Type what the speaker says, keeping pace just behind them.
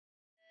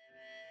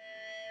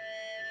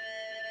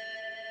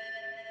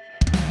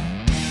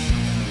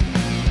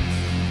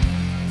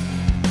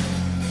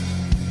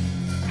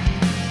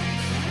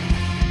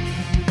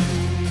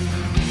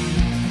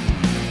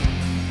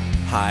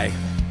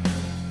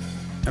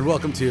And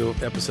welcome to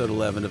episode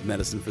 11 of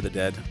Medicine for the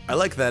Dead. I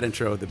like that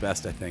intro the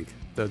best, I think.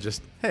 Though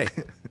just, hey,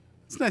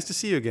 it's nice to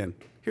see you again.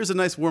 Here's a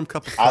nice warm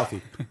cup of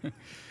coffee.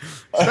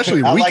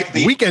 Especially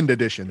weekend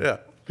edition. Yeah.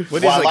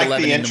 What is like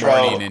 11 in the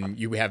morning and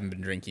you haven't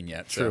been drinking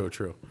yet.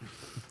 True.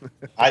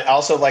 I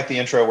also like the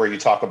intro where you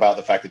talk about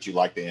the fact that you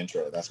like the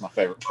intro. That's my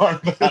favorite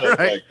part about it.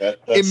 Right.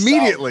 That's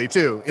Immediately,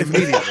 too.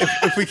 Immediately.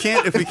 If we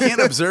can't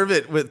observe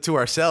it to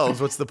ourselves,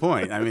 what's the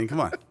point? I mean,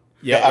 come on.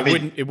 Yeah, I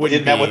mean, it wouldn't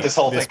isn't that be what this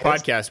whole this thing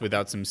is? podcast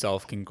without some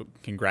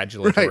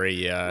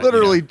self-congratulatory. Right.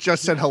 Literally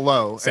just said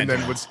hello and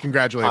then was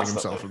congratulating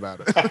himself about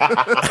it.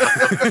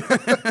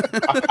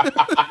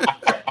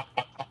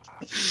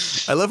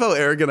 I love how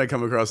arrogant I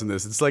come across in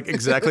this. It's like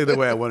exactly the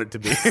way I want it to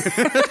be.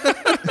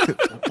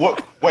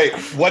 Wait,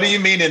 what do you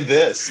mean in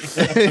this?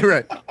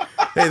 Right.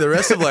 Hey, the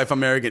rest of life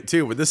I'm arrogant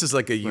too, but this is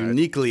like a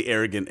uniquely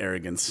arrogant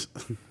arrogance.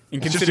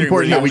 And It's just considering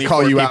important we're that we the call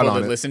only you four out people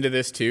on that it. listen to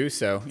this too,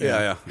 so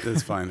Yeah,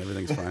 it's fine.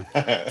 Everything's fine.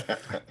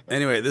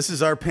 Anyway, this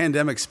is our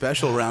pandemic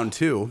special round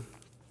 2.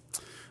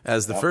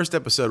 As the first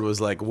episode was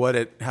like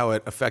how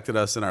it affected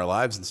us in our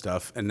lives and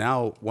stuff, and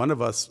now one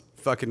of us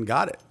fucking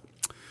got it.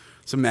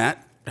 So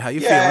Matt, how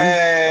you feeling?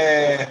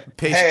 Hey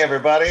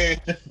everybody.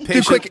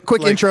 Do quick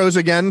intros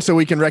again so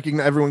we can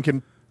recognize, everyone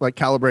can like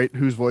calibrate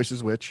whose voice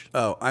is which.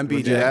 Oh, I'm You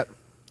wanna do BJ. that?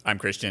 I'm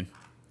Christian.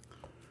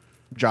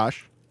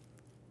 Josh.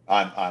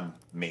 I'm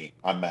me.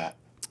 I'm Matt.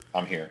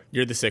 I'm here.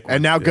 You're the sick one.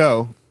 And now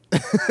go.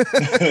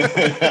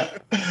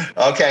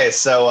 Okay,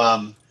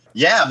 so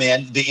yeah,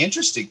 man. The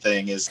interesting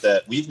thing is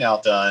that we've now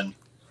done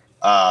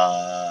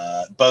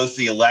both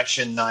the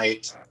election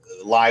night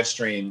live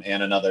stream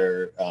and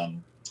another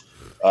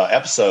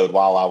episode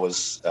while I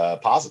was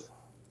positive.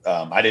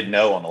 I didn't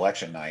know on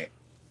election night,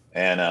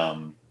 and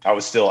I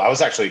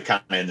was actually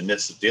kind of in the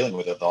midst of dealing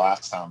with it the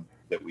last time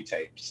that we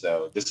taped.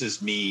 So this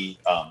is me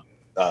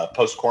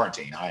post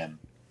quarantine. I am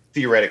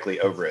theoretically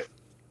over it.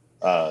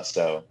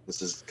 So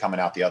this is coming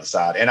out the other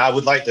side. And I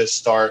would like to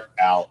start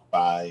out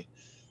by,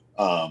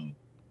 I'm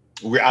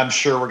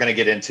sure we're going to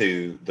get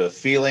into the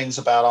feelings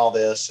about all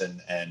this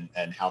and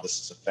how this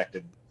has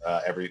affected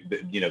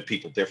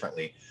people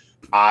differently.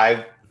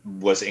 I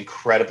was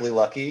incredibly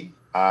lucky.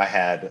 I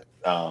had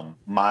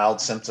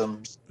mild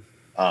symptoms,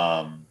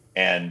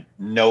 and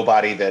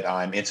nobody that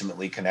I'm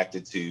intimately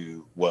connected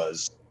to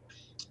was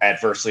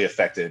adversely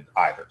affected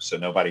either. So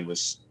nobody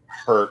was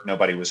hurt,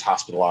 nobody was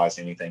hospitalized,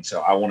 anything. So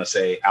I want to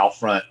say out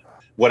front,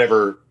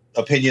 whatever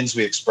opinions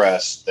we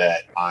express,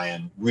 that I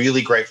am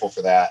really grateful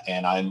for that.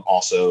 And I'm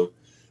also,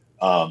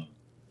 I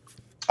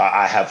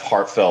have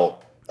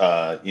heartfelt,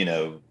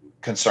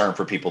 concern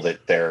for people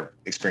that their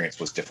experience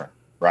was different,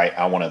 right?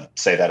 I want to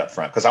say that up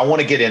front because I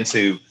want to get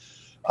into,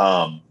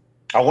 I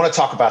want to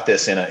talk about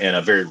this in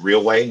a very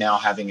real way now,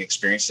 having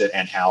experienced it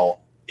and how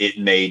it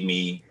made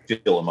me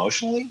feel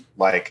emotionally.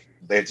 Like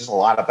there's just a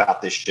lot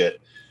about this shit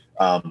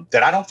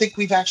that I don't think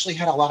we've actually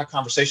had a lot of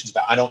conversations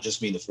about. I don't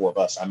just mean the four of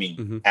us. I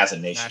mean, as a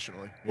nation,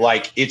 Nationally.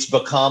 like it's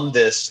become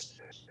this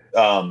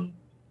a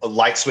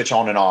light switch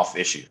on and off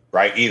issue,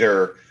 right?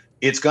 Either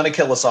it's going to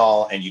kill us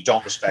all and you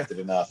don't respect it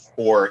enough,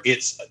 or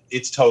it's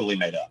totally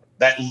made up.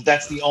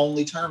 That's the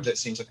only terms it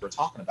seems like we're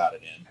talking about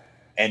it in.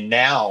 And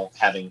now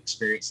having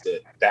experienced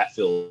it, that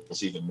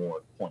feels even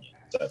more poignant.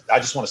 So I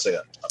just want to say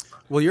that.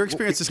 Well, your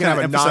experience is We can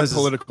kind have of a emphasizes.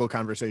 non-political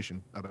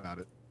conversation about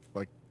it.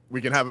 Like we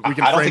can I don't frame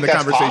think the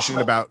that's conversation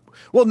possible. about.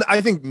 Well,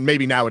 I think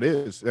maybe now it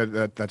is.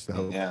 That's the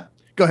hope. Yeah.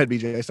 Go ahead,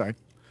 BJ. Sorry.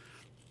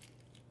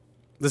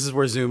 This is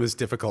where Zoom is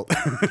difficult.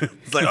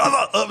 It's like,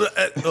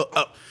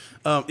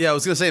 yeah, I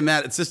was gonna say,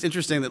 Matt, it's just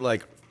interesting that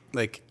like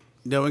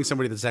knowing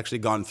somebody that's actually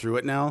gone through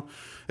it now.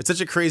 It's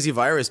such a crazy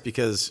virus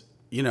because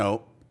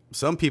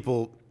some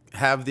people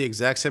have the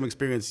exact same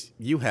experience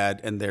you had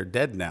and they're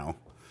dead now,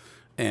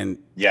 and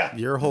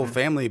your whole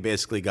family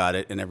basically got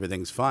it and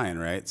everything's fine,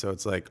 right? So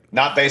it's like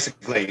Not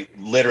basically,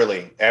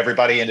 literally,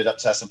 everybody ended up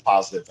testing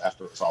positive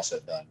after it was all said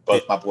and done.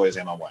 Both my boys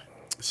and my wife.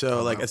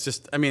 So like it's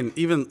just, I mean,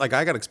 even like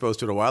I got exposed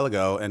to it a while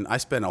ago, and I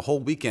spent a whole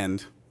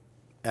weekend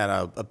at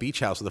a beach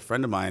house with a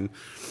friend of mine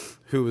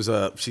who was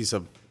she's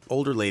a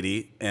older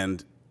lady,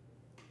 and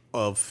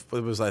it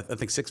was I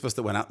think 6 of us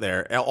that went out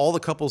there. All the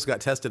couples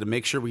got tested to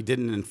make sure we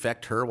didn't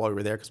infect her while we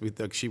were there because we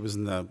thought she was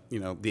in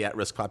the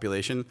at-risk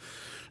population,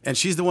 and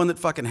she's the one that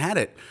fucking had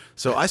it.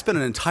 So I spent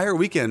an entire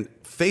weekend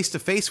face to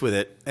face with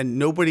it, and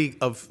nobody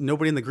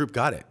in the group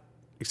got it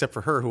except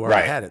for her who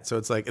already had it. So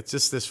it's like it's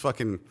just this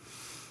fucking.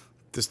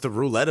 The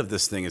roulette of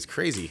this thing is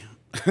crazy.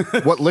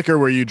 What liquor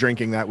were you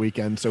drinking that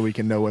weekend so we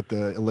can know what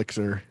the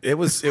elixir? It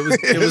was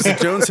a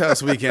Jones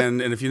House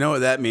weekend, and if you know what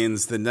that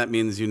means, then that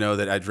means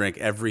that I drank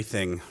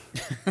everything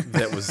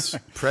that was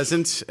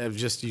present. You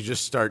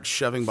just start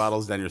shoving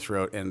bottles down your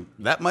throat, and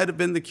that might have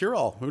been the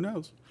cure-all. Who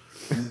knows?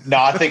 No,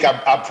 I think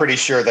I'm pretty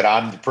sure that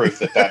I'm the proof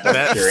that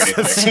doesn't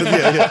cure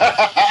anything.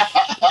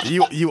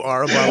 You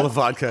are a bottle of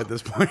vodka at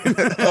this point.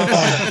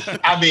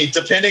 I mean,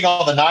 depending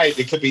on the night,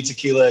 it could be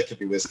tequila, it could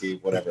be whiskey,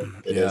 whatever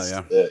it is.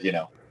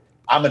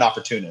 I'm an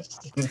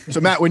opportunist. So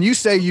Matt, when you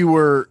say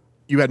you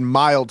had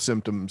mild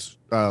symptoms,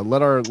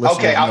 let our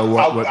listeners know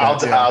what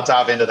I'll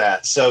dive into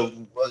that. So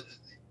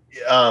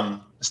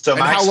So and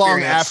my how long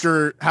experience-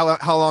 after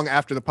how long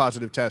after the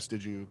positive test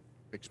did you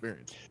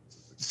experience?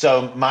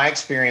 So my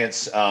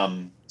experience,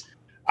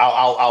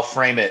 I'll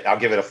frame it. I'll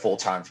give it a full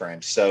time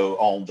frame. So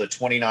on the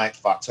 29th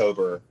of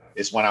October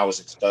is when I was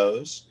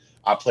exposed.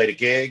 I played a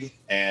gig,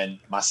 and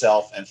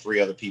myself and 3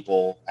 other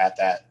people at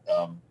that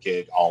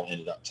gig all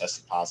ended up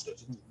testing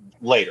positive.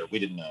 Later, we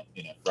didn't know,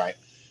 right?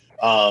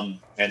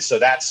 And so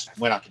that's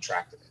when I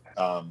contracted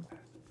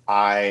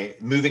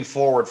it. Moving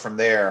forward from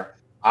there,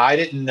 I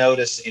didn't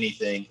notice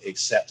anything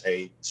except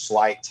a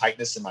slight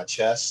tightness in my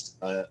chest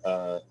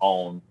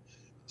on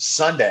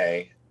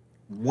Sunday,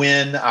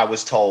 when I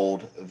was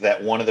told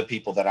that one of the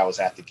people that I was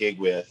at the gig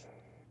with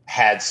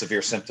had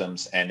severe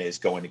symptoms and is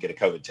going to get a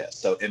COVID test.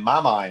 So in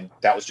my mind,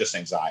 that was just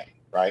anxiety,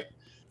 right?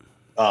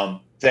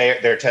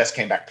 Their test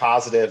came back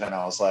positive, and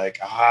I was like,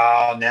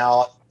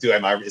 now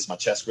is my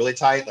chest really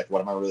tight? Like,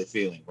 what am I really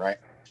feeling, right?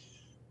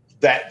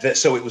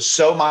 So it was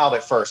so mild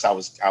at first, I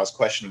was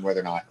questioning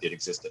whether or not it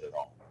existed at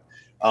all.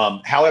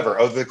 However,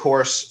 over the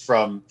course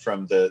from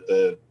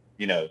the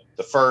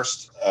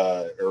first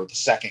or the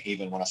second,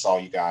 even when I saw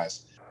you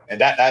guys,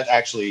 and that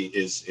actually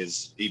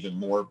is even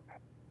more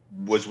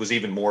was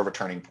even more of a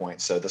turning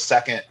point. So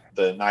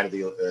the night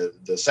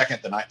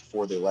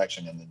before the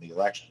election, and then the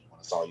election, when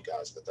I saw you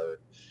guys the third,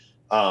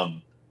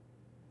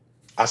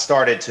 I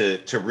started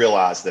to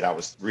realize that I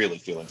was really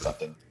feeling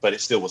something, but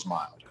it still was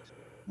mild.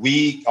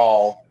 We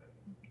all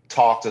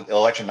talked at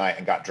election night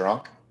and got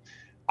drunk.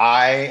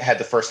 I had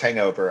the first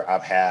hangover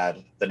I've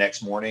had the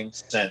next morning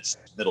since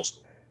middle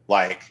school.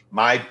 Like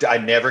I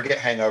never get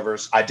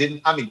hangovers.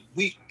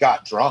 We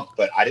got drunk,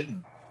 but I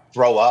didn't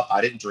throw up.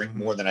 I didn't drink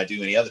more than I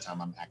do any other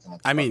time. I'm acting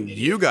like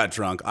you got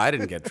drunk. I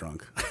didn't get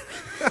drunk.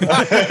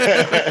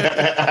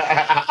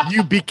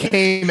 You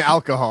became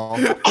alcohol.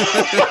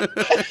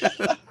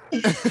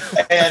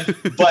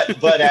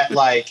 But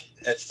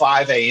at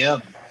 5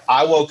 a.m.,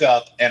 I woke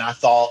up and I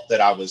thought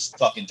that I was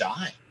fucking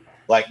dying.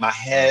 Like my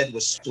head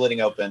was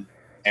splitting open,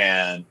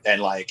 and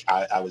like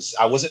I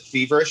wasn't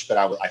feverish, but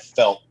I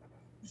felt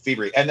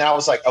fevery. And then I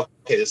was like,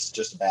 okay, this is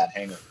just a bad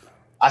hangover.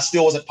 I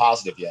still wasn't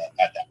positive yet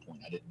at that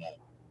point. I didn't know.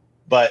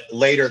 But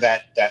later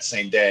that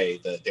same day,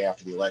 the day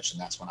after the election,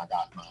 that's when I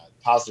got my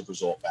positive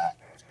result back.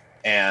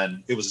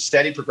 And it was a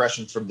steady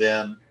progression from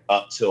then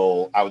up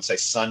till, I would say,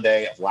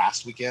 Sunday of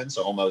last weekend,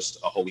 so almost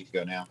a whole week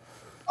ago now,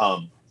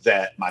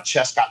 that my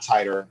chest got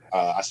tighter.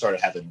 I started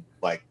having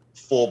like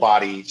full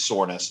body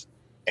soreness,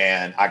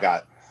 and I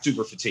got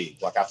super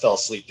fatigued. Like I fell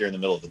asleep during the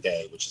middle of the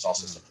day, which is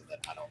also something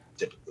that I don't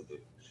typically do.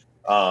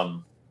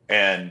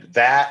 And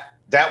that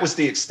was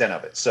the extent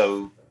of it.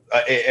 So,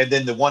 and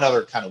then the one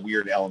other kind of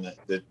weird element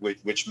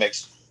which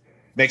makes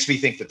me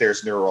think that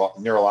there's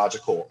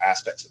neurological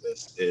aspects of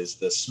this is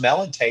the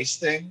smell and taste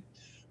thing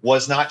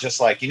was not just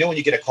like, when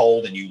you get a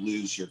cold and you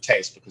lose your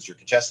taste because you're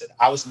congested.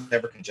 I was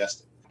never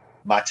congested.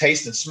 My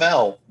taste and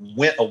smell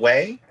went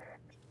away,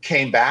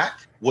 came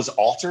back, was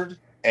altered,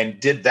 and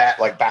did that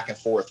like back and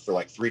forth for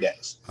like 3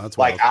 days. That's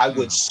like wild. I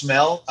would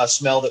smell a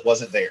smell that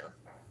wasn't there,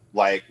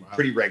 like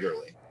pretty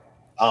regularly.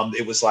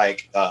 It was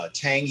like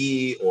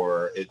tangy,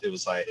 or it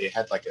was like it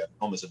had like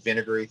almost a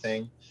vinegary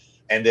thing.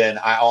 And then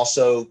I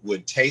also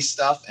would taste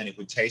stuff, and it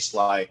would taste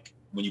like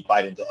when you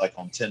bite into like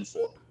on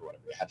tinfoil or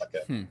whatever. It had like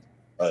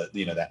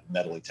that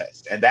metally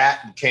taste, and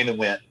that came and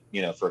went,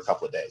 for a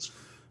couple of days.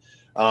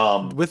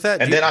 With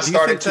that, and then I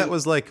started that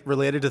was like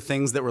related to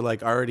things that were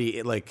like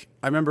already like,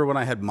 I remember when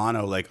I had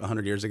mono like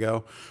 100 years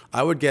ago,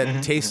 I would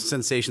get taste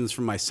sensations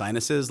from my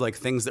sinuses, like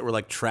things that were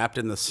like trapped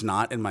in the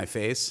snot in my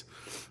face,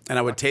 and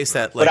I would taste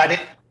that. Like, but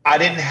I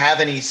didn't have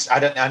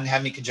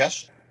any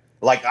congestion.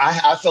 Like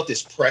I felt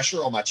this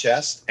pressure on my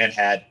chest and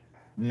had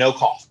no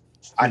cough.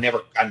 I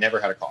never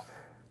had a cough.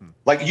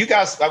 Like you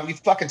guys, we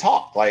fucking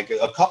talked like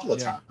a couple of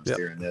times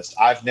during this.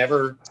 I've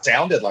never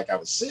sounded like I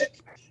was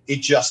sick.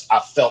 I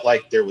felt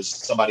like there was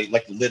somebody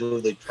like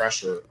literally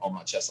pressure on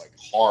my chest, like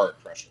hard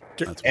pressure.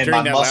 And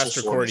during that last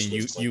recording,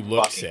 you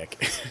looked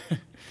sick.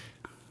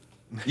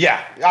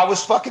 Yeah, I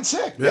was fucking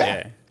sick.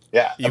 Yeah.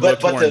 You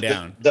looked worn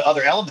down. The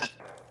other element.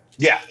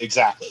 Yeah,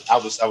 exactly. I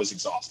was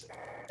exhausted.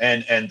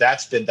 And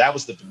that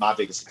was my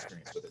biggest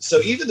experience with it.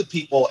 So even the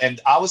people, and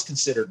I was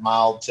considered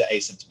mild to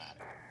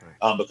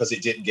asymptomatic because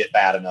it didn't get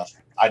bad enough.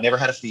 I never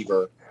had a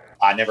fever.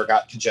 I never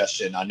got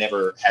congestion. I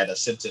never had a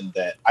symptom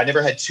I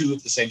never had 2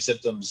 of the same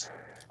symptoms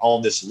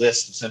on this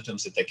list of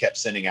symptoms that they kept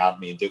sending out to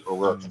me that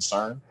were a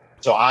concern.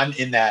 So I'm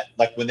in that,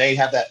 like when they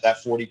have that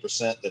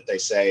 40% that they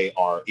say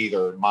are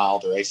either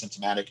mild or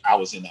asymptomatic, I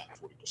was in that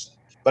 40%.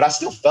 But I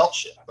still felt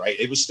shit, right?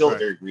 It was still a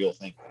very real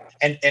thing.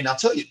 And I'll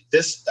tell you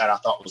this that I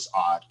thought was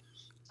odd.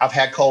 I've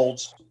had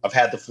colds, I've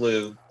had the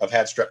flu, I've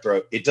had strep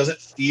throat. It doesn't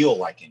feel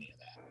like any of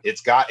that.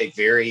 It's got a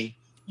very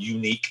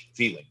unique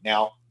feeling.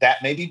 Now,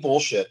 that may be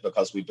bullshit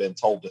because we've been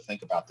told to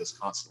think about this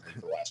constantly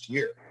for the last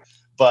year.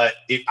 But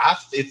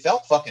it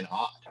felt fucking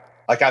odd.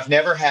 Like I've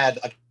never had,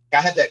 I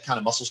had that kind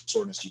of muscle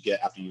soreness you get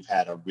after you've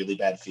had a really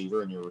bad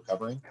fever and you're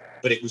recovering.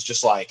 But it was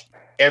just like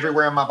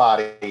everywhere in my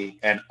body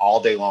and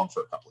all day long for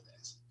a couple of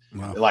days.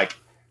 Wow. Like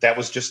it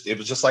was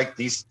just like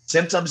these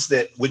symptoms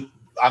that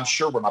I'm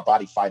sure were my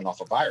body fighting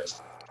off a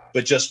virus,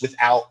 but just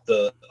without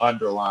the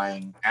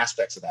underlying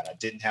aspects of that. I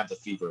didn't have the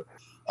fever.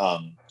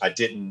 I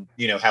didn't,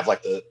 have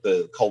like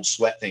the cold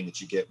sweat thing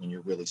that you get when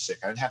you're really sick.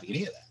 I didn't have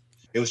any of that.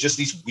 It was just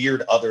these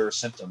weird other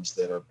symptoms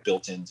that are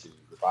built into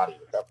your body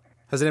recovery.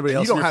 Has anybody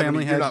else in your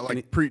family had? I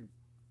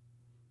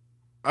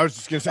was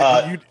just gonna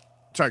say.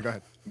 Sorry, go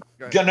ahead.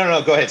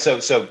 No, go ahead. So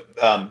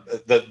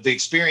the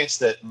experience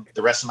that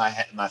the rest of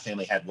my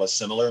family had was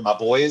similar. My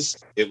boys,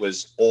 it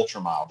was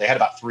ultra mild. They had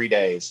about 3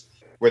 days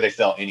where they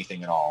felt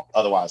anything at all.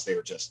 Otherwise, they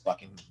were just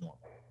fucking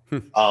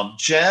normal.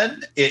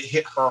 Jen, it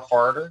hit her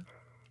harder,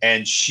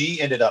 and she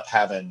ended up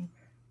having.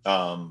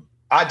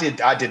 I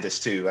did this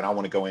too, and I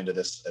want to go into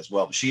this as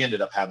well. But she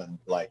ended up having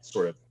like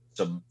sort of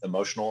some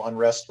emotional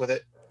unrest with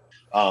it,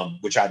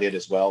 which I did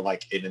as well.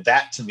 Like, and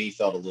that to me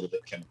felt a little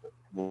bit chemical.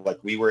 Like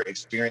we were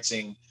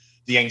experiencing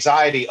the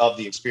anxiety of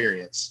the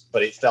experience,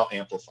 but it felt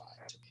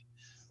amplified to me.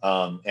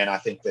 And I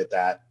think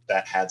that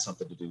had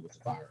something to do with the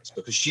virus,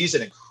 because she's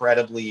an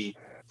incredibly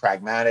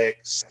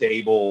pragmatic,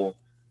 stable,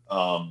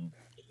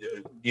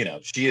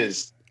 she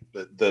is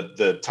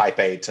the type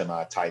A to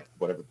my type,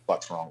 whatever the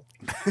fuck's wrong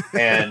with me.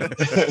 And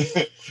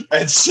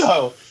and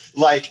so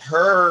like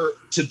for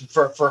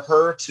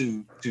her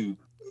to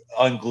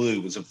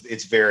unglue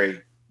it's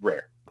very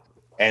rare.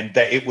 And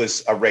that it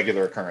was a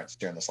regular occurrence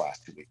during this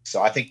last 2 weeks.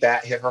 So I think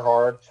that hit her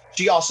hard.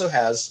 She also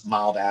has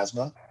mild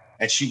asthma,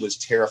 and she was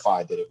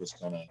terrified that it was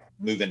going to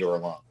move into her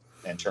lung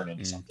and turn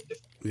into something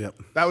different. Yep.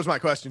 That was my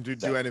question. Do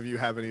any of you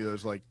have any of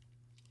those like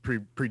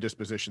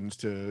predispositions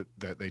to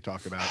that they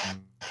talk about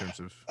in terms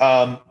of?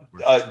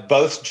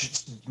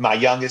 Both my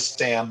youngest,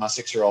 Sam, my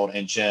 6-year-old,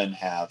 and Jen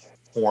have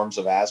forms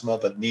of asthma,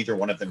 but neither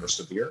one of them are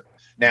severe.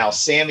 Now,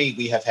 Sammy,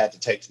 we have had to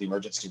take to the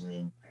emergency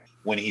room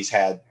when he's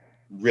had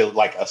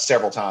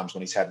several times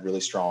when he's had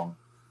really strong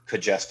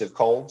congestive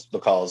colds,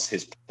 because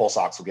his pulse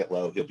ox will get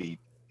low.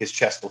 His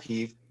chest will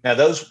heave. Now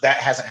that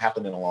hasn't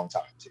happened in a long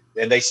time too.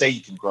 And they say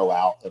you can grow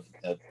out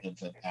of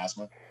infant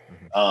asthma.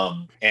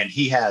 Mm-hmm. And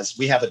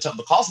we have a ton,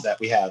 because of that,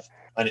 we have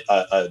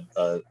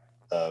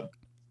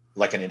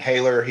like an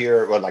inhaler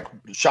here, or like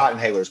shot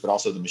inhalers, but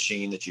also the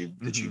machine that you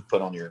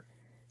put on your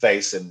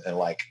face and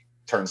like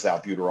turns the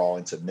albuterol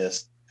into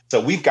mist. So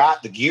we've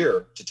got the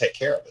gear to take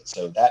care of it.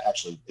 So that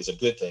actually is a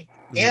good thing.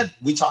 Mm-hmm. And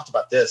we talked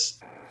about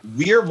this.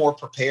 We're more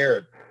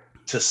prepared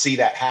to see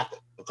that happen,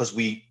 because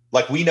we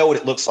know what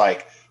it looks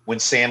like when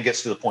Sam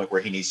gets to the point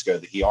where he needs to go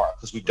to the ER,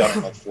 because we've done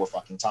it like 4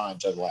 fucking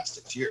times over the last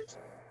 6 years.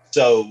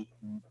 So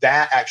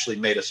that actually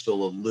made us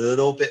feel a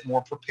little bit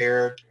more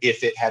prepared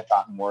if it had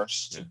gotten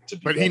worse.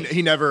 But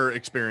he never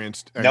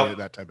experienced any of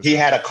that type of stuff. He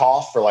had a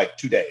cough for like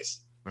 2 days.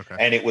 Okay.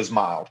 And it was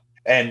mild.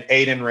 And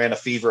Aiden ran a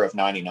fever of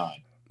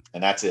 99.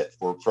 And that's it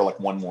for like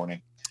one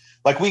morning.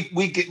 Like we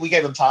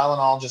gave them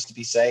Tylenol just to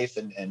be safe,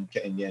 and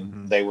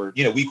mm-hmm. they were,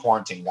 we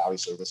quarantined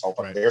obviously this whole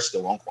time. Right. They're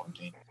still on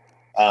quarantine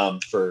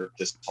for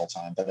this whole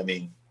time, but I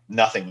mean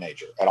nothing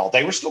major at all.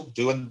 They were still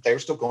going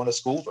to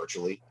school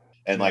virtually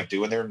and like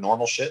doing their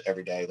normal shit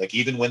every day. Like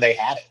even when they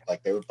had it,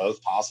 like they were both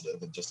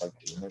positive and just like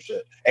doing their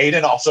shit.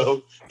 Aiden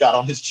also got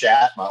on his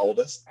chat. My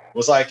oldest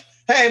was like,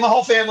 "Hey, my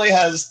whole family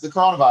has the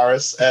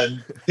coronavirus,"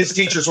 and his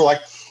teachers were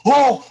like,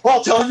 "Oh,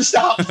 well, tell him to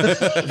stop."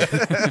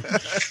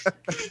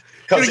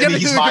 Because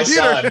he's my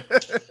son,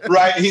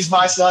 right? He's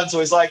my son, so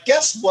he's like,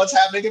 "Guess what's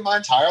happening in my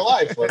entire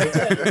life?"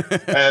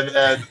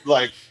 and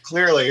like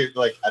clearly,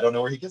 like I don't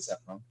know where he gets that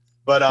from,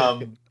 but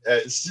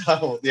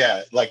so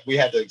yeah, like we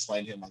had to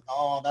explain to him, like,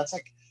 "Oh, that's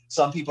like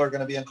some people are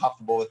going to be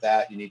uncomfortable with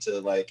that. You need to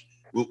like."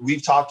 We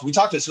talked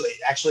to so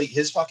actually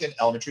his fucking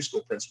elementary school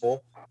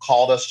principal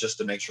called us just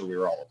to make sure we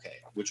were all okay,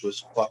 which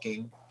was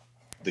fucking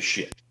the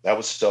shit. That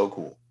was so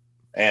cool.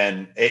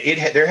 And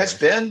there has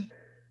been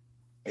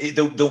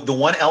the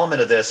one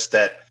element of this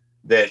that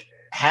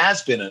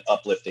has been an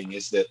uplifting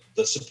is that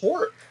the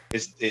support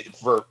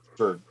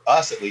for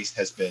us at least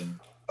has been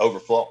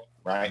overflowing,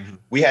 right? Mm-hmm.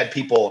 We had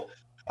people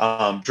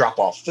drop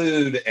off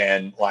food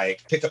and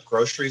like pick up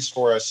groceries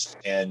for us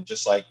and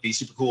just like be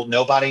super cool.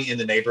 Nobody in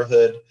the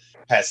neighborhood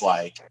has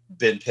like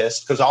been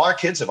pissed, because all our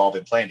kids have all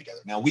been playing together.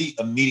 Now we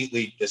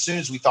immediately, as soon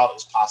as we thought it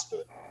was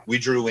possible, we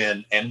drew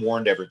in and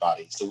warned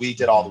everybody. So we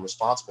did all the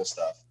responsible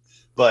stuff.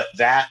 But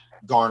that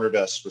garnered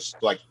us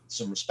like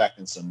some respect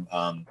and some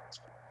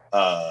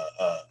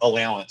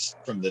allowance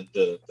from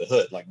the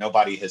hood. Like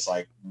nobody has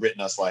like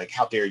written us like,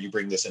 "How dare you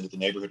bring this into the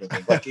neighborhood?" And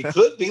things. Like it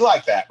could be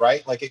like that,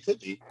 right? Like it could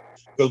be.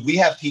 But we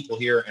have people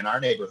here in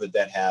our neighborhood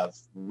that have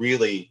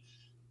really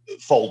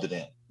folded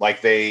in.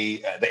 Like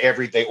they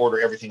order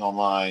everything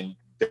online.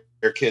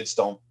 Their kids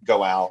don't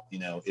go out.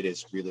 It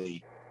has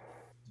really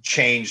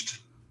changed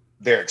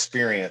their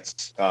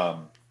experience.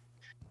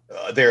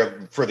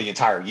 There for the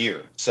entire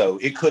year, so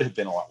it could have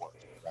been a lot worse.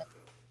 Right?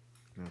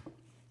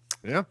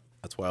 Yeah,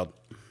 that's wild.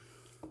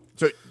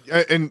 So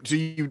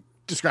you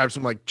described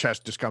some like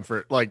chest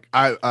discomfort. Like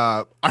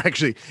I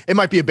actually, it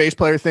might be a bass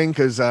player thing,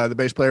 because the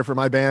bass player for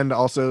my band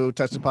also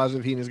tested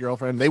positive. He and his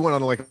girlfriend, they went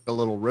on like a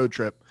little road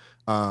trip.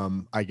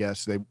 I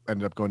guess they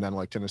ended up going down to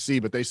like Tennessee,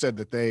 but they said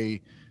that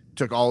they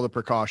took all the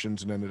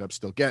precautions and ended up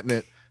still getting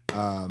it.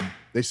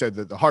 They said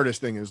that the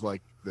hardest thing is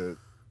like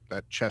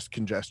that chest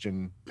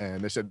congestion,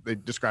 and they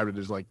described it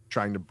as like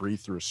trying to breathe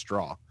through a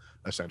straw,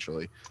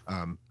 essentially.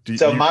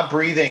 My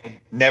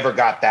breathing never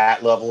got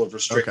that level of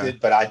restricted,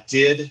 but I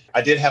did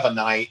have a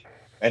night,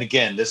 and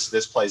again,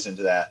 this plays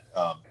into that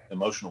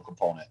emotional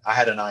component. I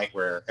had a night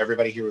where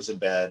everybody here was in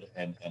bed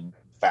and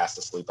fast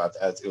asleep.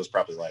 It was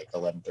probably like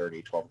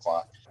 11:30, 12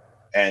 o'clock.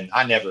 And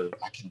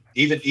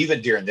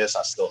even during this,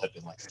 I still had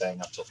been like staying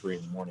up till 3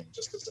 a.m.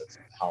 just because that's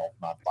how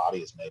my body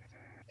is made.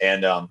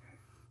 And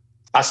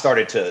I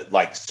started to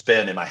like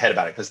spin in my head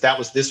about it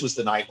because this was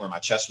the night where my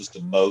chest was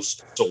the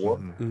most sore,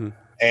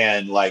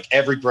 and like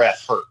every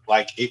breath hurt.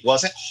 Like it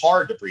wasn't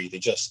hard to breathe;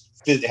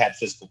 it had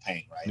physical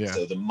pain, right? Yeah.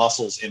 So the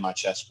muscles in my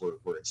chest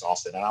were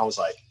exhausted, and I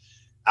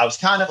was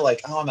kind of like,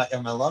 oh,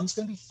 are my lungs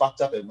going to be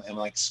fucked up? Am I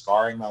like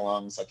scarring my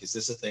lungs? Like, is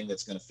this a thing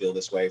that's going to feel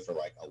this way for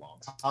like a long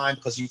time?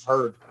 Because you've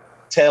heard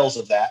tales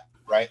of that,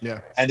 right?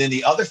 Yeah. And then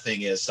the other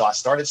thing is, so I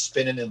started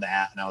spinning in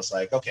that, and I was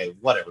like, okay,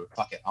 whatever,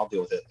 fuck it, I'll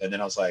deal with it. And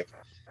then I was like,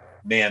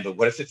 man, but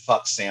what if it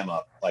fucks Sam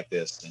up like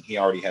this, and he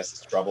already has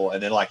this trouble?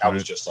 And then like I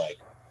was just like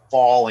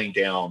falling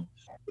down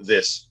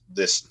this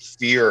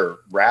fear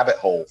rabbit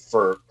hole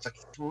for like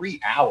 3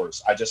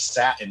 hours. I just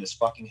sat in this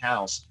fucking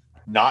house,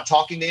 not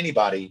talking to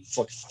anybody,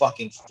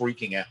 fucking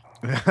freaking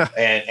out,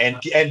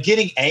 and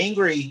getting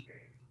angry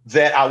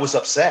that I was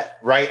upset,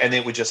 right? And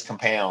it would just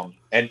compound.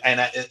 And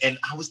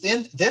I was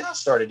then I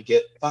started to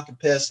get fucking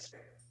pissed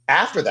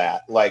after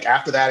that. Like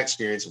after that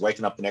experience,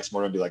 waking up the next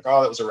morning and be like,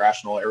 oh, that was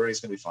irrational.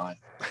 Everybody's gonna be fine.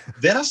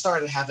 Then I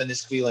started having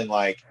this feeling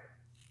like,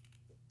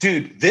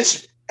 dude,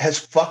 this has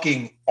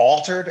fucking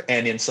altered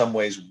and in some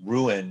ways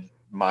ruined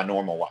my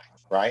normal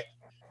life, right?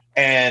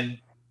 And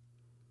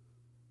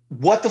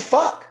what the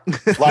fuck?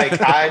 Like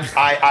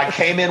I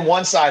came in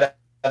one side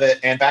of it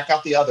and back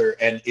out the other,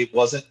 and it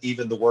wasn't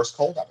even the worst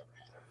cold I've ever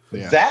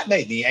had. Yeah. That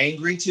made me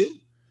angry too.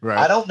 Right.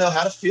 I don't know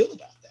how to feel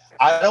about that.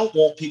 I don't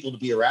want people to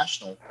be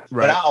irrational,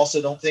 but I also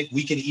don't think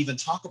we can even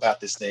talk about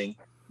this thing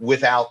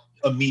without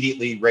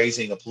immediately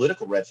raising a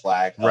political red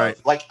flag.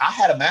 Like I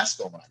had a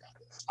mask on when I got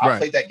this. I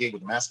played that gig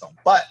with a mask on,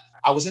 but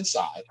I was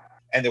inside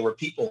and there were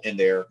people in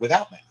there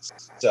without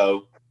masks.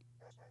 So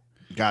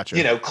gotcha.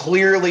 You know,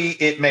 clearly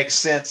it makes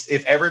sense.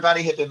 If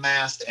everybody had been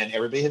masked and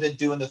everybody had been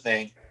doing the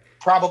thing,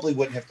 probably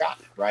wouldn't have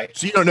gotten it, right?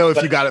 So you don't know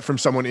if you got it from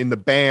someone in the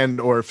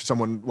band or if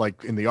someone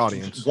like in the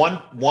audience.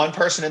 One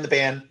person in the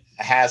band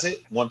has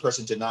it. One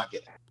person did not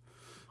get it.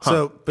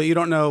 So, but you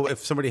don't know if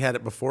somebody had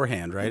it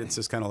beforehand, right? It's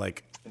just kind of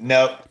like...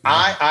 No,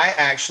 I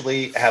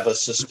actually have a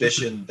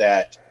suspicion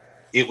that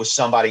it was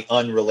somebody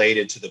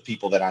unrelated to the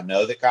people that I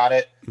know that got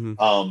it,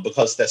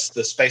 because the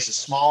space is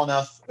small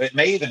enough. It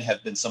may even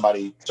have been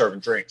somebody serving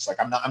drinks. Like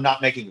I'm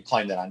not making a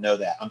claim that I know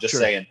that. I'm just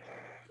saying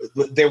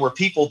there were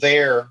people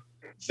there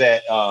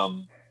that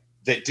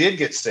that did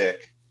get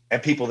sick,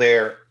 and people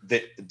there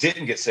that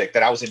didn't get sick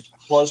that I was in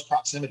close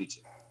proximity to.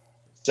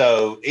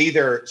 So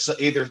either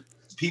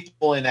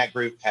people in that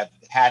group have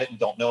had it and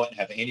don't know it and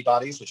have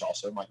antibodies, which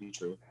also might be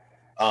true,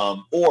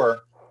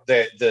 or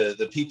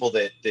the people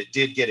that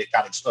did get it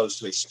got exposed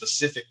to a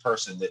specific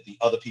person that the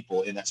other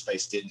people in that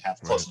space didn't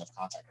have close enough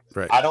contact with.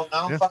 Right. I don't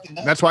fucking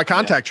know. That's why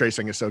contact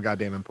tracing is so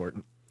goddamn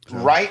important. So.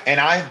 Right. And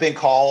I've been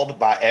called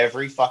by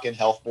every fucking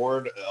health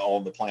board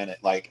on the planet.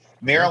 Like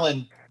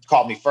Maryland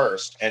called me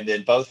first, and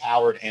then both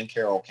Howard and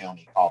Carroll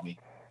County called me.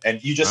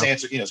 And you just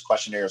answered,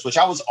 questionnaires, which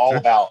I was all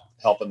about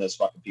helping those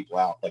fucking people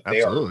out. Like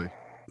they are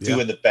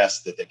doing the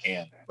best that they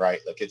can. Right.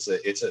 Like it's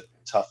a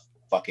tough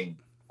fucking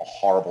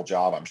horrible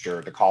job, I'm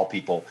sure, to call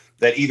people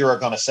that either are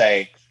going to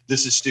say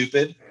this is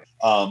stupid,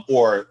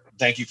 or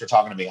thank you for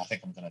talking to me, I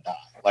think I'm going to die.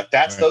 Like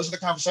those are the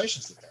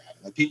conversations that they're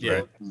having. Like people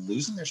are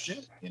losing their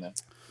shit.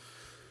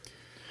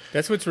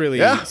 That's what's really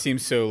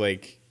seems so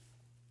like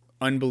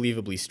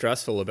unbelievably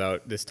stressful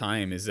about this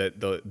time, is that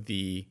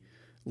the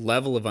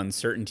level of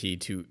uncertainty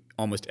to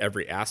almost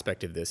every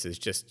aspect of this is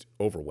just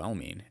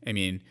overwhelming. I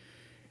mean,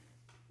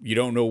 you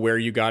don't know where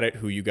you got it,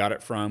 who you got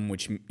it from,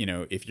 which,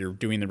 if you're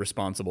doing the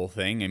responsible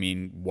thing, I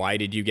mean, why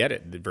did you get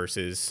it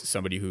versus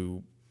somebody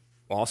who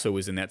also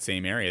was in that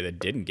same area that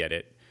didn't get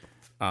it.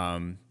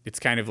 It's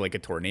kind of like a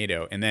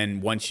tornado. And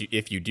then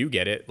if you do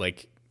get it,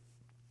 like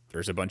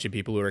there's a bunch of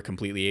people who are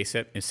completely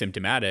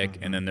asymptomatic,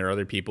 and then there are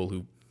other people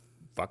who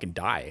fucking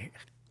die.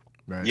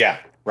 Right. Yeah.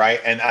 Right.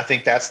 And I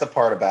think that's the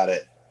part about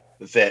it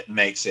that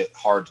makes it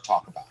hard to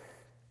talk about.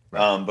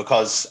 Right.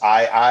 Because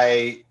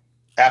I,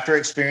 after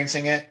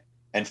experiencing it,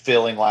 and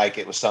feeling like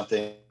it was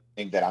something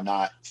that I'm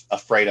not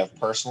afraid of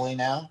personally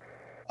now,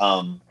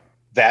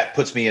 that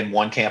puts me in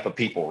one camp of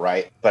people,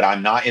 right? But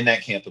I'm not in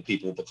that camp of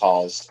people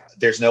because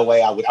there's no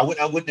way I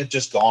wouldn't have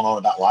just gone on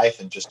about life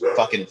and just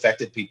fucking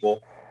infected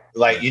people.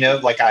 Like,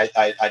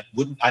 I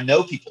wouldn't, I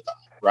know people die,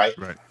 right?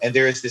 Right. And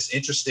there is this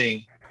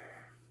interesting,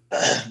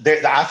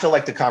 I feel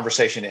like the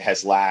conversation, it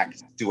has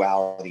lacked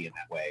duality in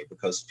that way,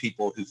 because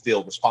people who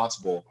feel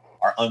responsible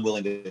are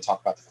unwilling to talk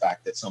about the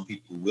fact that some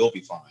people will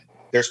be fine.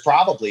 There's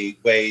probably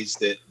ways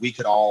that we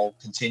could all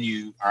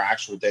continue our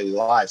actual daily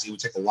lives. It would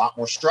take a lot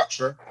more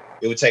structure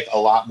It would take a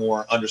lot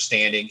more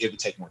understanding. It would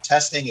take more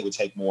testing. It would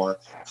take more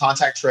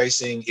contact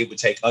tracing. It would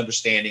take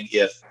understanding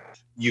if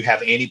you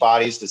have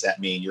antibodies, does that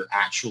mean you're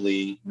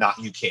actually not,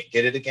 you can't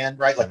get it again,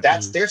 right? Like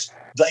there's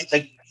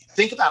like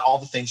think about all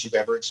the things you've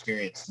ever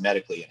experienced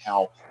medically and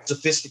how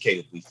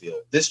sophisticated we feel.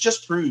 This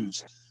just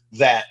proves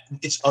that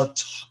it's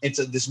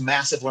this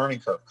massive learning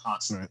curve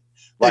constantly.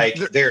 Right.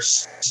 Like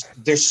there's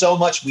so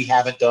much we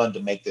haven't done to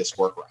make this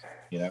work right.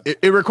 You know,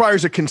 it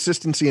requires a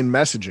consistency in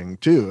messaging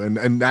too,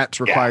 and that's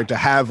required to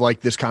have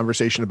like this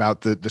conversation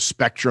about the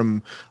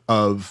spectrum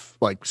of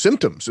like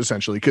symptoms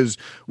essentially. Because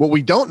what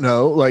we don't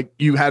know, like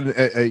you had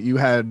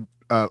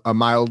a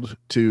mild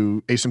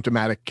to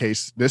asymptomatic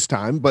case this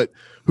time, but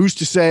who's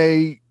to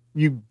say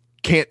you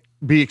can't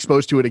be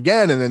exposed to it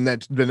again, and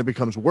then it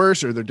becomes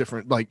worse, or they're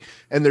different. Like,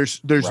 and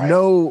there's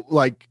no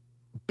like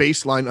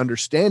baseline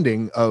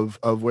understanding of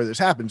where this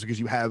happens, because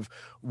you have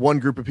one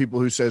group of people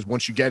who says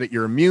once you get it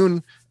you're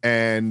immune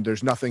and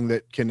there's nothing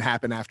that can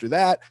happen after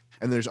that,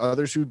 and there's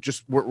others who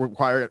just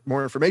require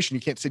more information.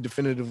 You can't say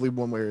definitively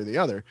one way or the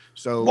other.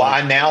 So well,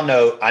 I now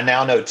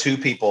know 2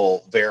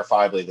 people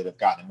verifiably that have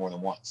gotten it more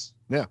than once.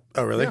 Yeah.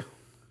 Oh really? Yeah.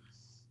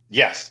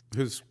 Yes.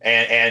 Who's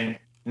and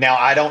now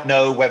I don't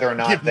know whether or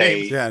not give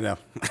they names. Yeah, no.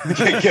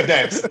 give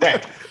names.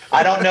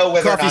 I don't know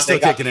whether or Coffee's not they still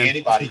got the kicking in.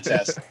 antibody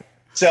test.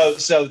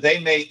 So they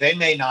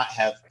may not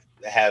have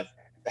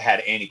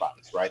had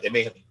antibodies, right?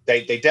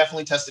 They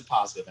definitely tested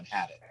positive and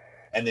had it,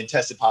 and then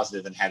tested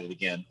positive and had it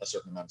again a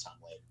certain amount of time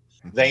later.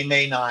 Mm-hmm. They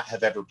may not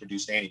have ever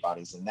produced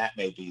antibodies, and that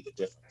may be the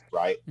difference,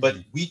 right?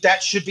 Mm-hmm. But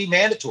that should be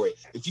mandatory.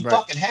 If you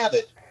fucking have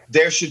it,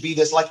 there should be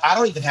this, like, I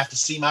don't even have to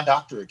see my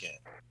doctor again.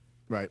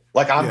 Right.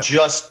 Like I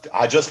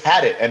just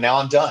had it and now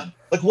I'm done.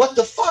 Like, what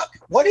the fuck?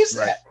 What is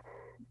that?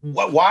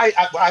 Why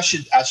I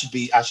should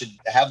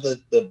have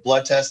the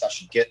blood test. I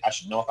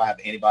should know if I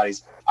have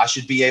antibodies. I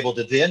should be able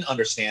to then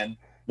understand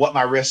what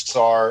my risks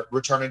are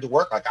returning to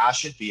work. Like I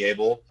should be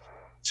able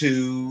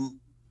to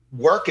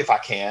work if I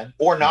can,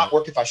 or not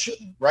work if I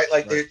shouldn't. Right?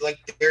 Like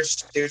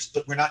there's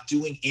but we're not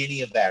doing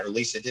any of that, or at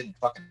least it didn't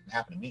fucking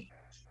happen to me.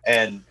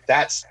 And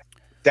that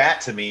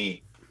to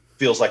me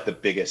feels like the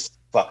biggest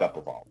fuck up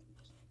of all.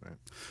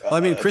 Well, I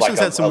mean, Christian's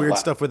had some weird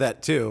stuff with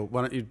that too.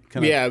 Why don't you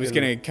kind of? Yeah, I was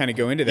going to kind of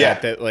go into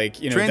that. That,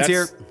 like, you know, train's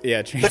here.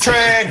 Yeah, the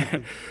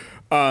train.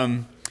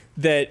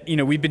 That, you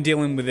know, we've been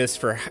dealing with this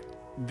for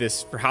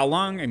how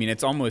long? I mean,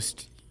 it's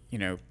almost, you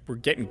know, we're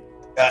getting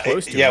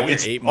close to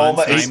it's 8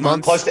 months, 9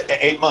 months, close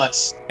to 8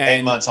 months, and,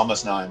 8 months,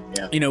 almost 9.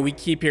 Yeah. You know, we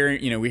keep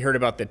hearing. You know, we heard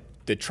about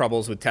the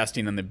troubles with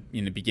testing in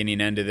the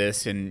beginning end of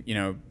this, and you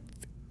know,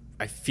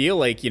 I feel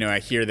like, you know, I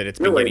hear that it's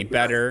been getting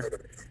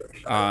better,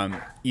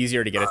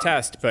 easier to get a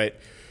test, but.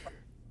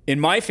 In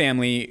my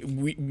family,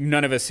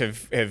 none of us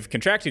have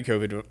contracted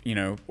COVID, you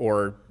know,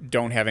 or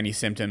don't have any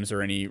symptoms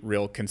or any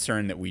real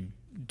concern that we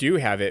do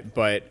have it.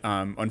 But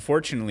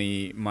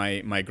unfortunately,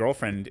 my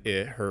girlfriend,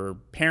 her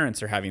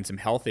parents are having some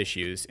health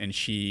issues, and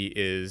she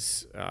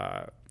is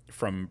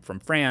from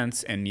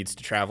France and needs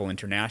to travel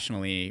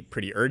internationally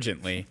pretty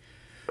urgently.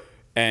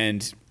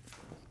 And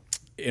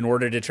in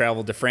order to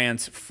travel to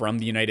France from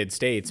the United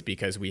States,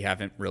 because we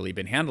haven't really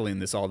been handling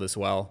this all that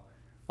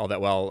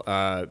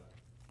well.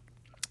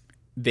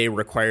 They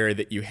require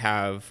that you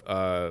have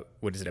a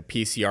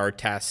PCR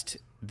test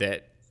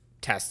that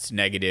tests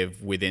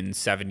negative within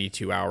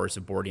 72 hours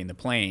of boarding the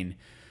plane.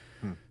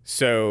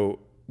 So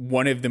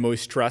one of the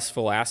most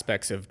stressful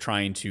aspects of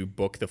trying to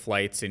book the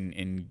flights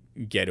and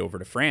get over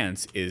to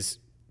France is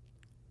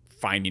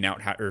figuring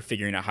out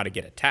how to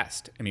get a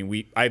test. I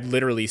mean, I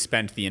literally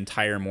spent the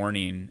entire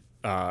morning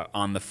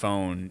on the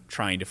phone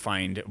trying to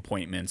find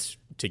appointments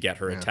to get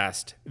her a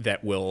test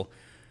that will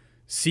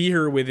see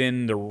her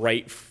within the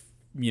right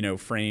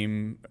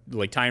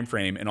time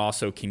frame, and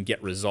also can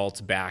get results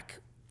back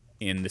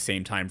in the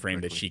same time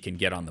frame that she can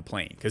get on the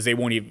plane, because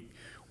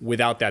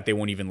without that they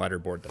won't even let her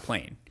board the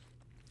plane.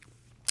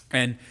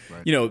 And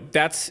you know,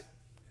 that's,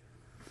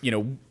 you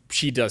know,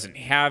 she doesn't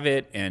have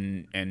it,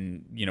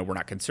 and you know, we're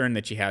not concerned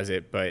that she has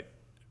it, but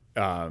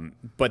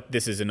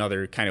this is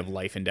another kind of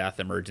life and death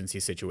emergency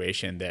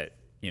situation that,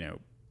 you know,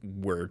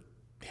 we're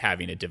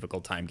having a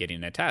difficult time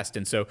getting a test.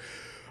 And so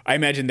I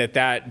imagine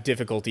that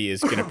difficulty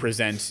is going to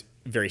present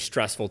very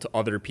stressful to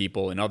other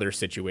people in other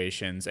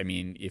situations. I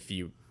mean, if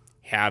you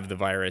have the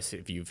virus,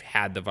 if you've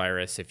had the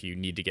virus, if you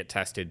need to get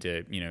tested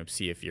to, you know,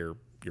 see if you're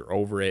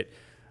over it,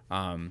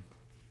 I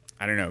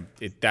don't know,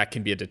 that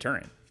can be a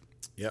deterrent.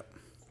 Yep.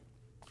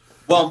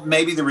 Well,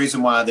 maybe the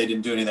reason why they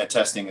didn't do any of that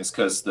testing is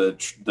because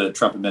the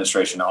Trump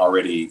administration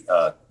already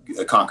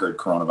conquered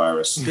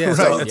coronavirus. Yeah,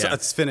 so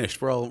it's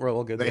finished. We're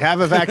all good. They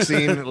have a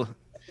vaccine.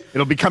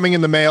 It'll be coming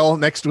in the mail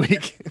next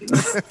week.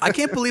 I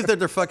can't believe that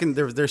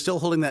they're still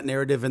holding that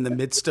narrative in the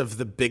midst of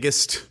the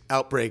biggest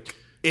outbreak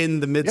in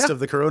the midst of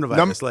the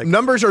coronavirus.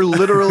 Numbers are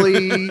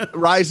literally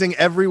rising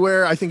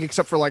everywhere. I think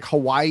except for like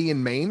Hawaii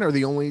and Maine are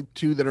the only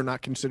two that are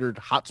not considered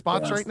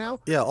hotspots right now.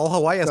 Yeah, all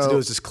Hawaii has to do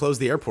is just close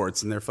the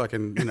airports, and they're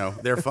fucking, you know,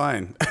 they're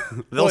fine.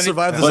 They'll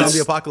survive the zombie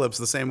apocalypse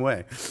the same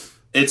way.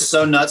 It's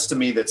so nuts to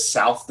me that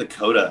South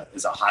Dakota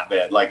is a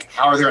hotbed. Like,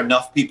 how are there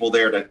enough people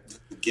there to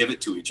give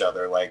it to each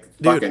other. Like,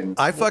 dude,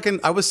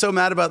 I was so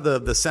mad about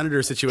the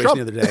senator situation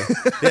the other day.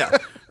 Yeah,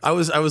 I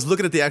was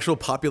looking at the actual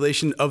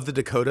population of the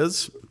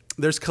Dakotas.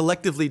 There's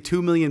collectively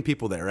 2 million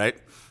people there, right?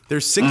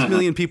 There's 6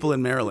 million people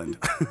in Maryland.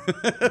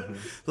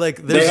 Like,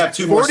 they have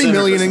 40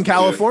 million in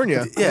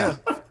California. Yeah.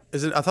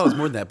 Is it? I thought it was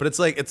more than that, but it's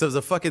like it's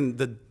a fucking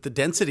the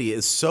density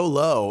is so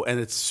low and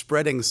it's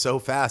spreading so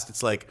fast.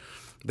 It's like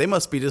they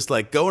must be just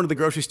like going to the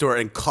grocery store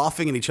and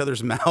coughing in each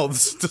other's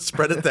mouths to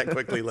spread it that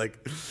quickly.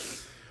 Like,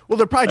 well,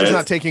 they're probably just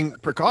not taking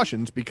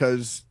precautions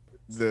because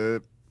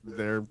their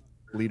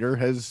leader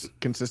has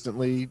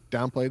consistently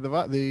downplayed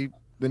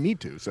the need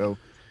to. So,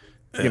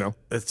 you know,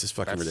 it's just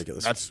fucking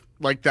ridiculous. That's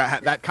like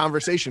that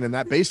conversation and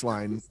that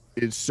baseline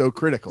is so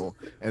critical,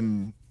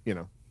 and you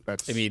know.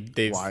 I mean,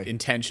 they've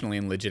intentionally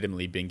and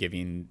legitimately been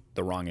giving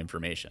the wrong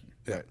information.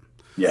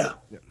 Yeah.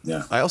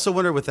 I also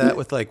wonder with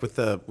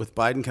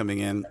Biden coming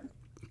in,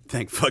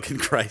 thank fucking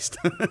Christ,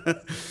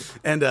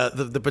 and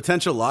the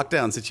potential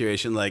lockdown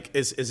situation. Like,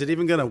 is it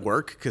even going to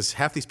work? Because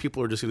half these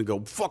people are just going to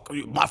go, "Fuck,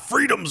 my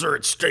freedoms are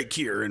at stake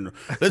here, and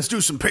let's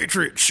do some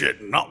patriot shit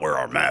and not wear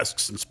our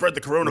masks and spread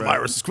the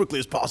coronavirus as quickly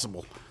as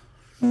possible."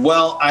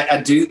 Well,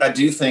 I do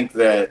think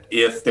that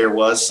if there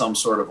was some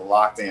sort of a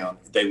lockdown,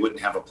 they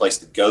wouldn't have a place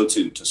to go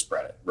to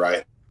spread it,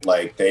 right?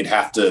 Like they'd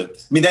have to. I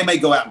mean, they may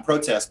go out and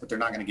protest, but they're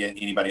not going to get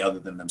anybody other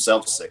than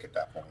themselves sick at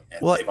that point.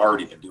 And they've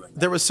already been doing that.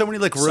 There was so many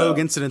rogue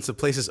incidents of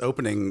places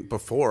opening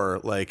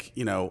before, like,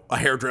 you know, a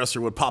hairdresser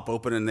would pop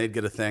open and they'd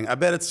get a thing. I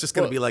bet it's just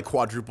going to be like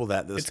quadruple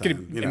that this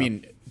time. I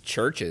mean,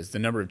 churches, the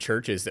number of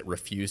churches that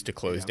refuse to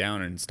close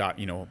down and stop,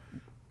 you know,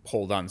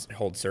 hold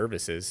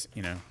services,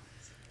 you know.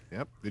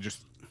 Yep, they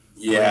just.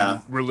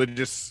 Yeah,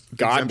 religious.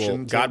 God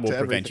will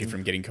prevent you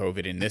from getting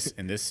COVID in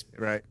this.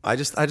 Right. I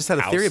just had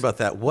a theory about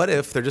that. What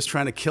if they're just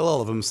trying to kill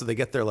all of them so they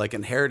get their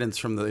inheritance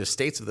from the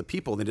estates of the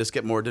people and they just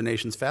get more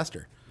donations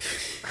faster?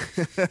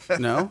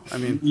 No, I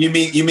mean, you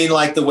mean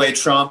like the way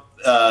Trump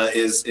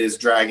is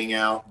dragging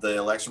out the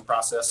election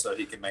process so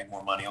he can make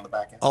more money on the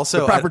back end. Also,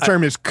 the proper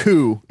term is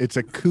coup. It's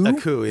a coup. A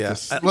coup, yeah.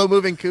 Slow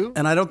moving coup.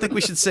 And I don't think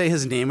we should say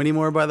his name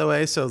anymore, by the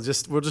way. So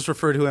we'll just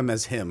refer to him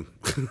as him.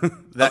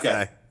 That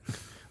guy.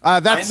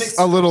 That's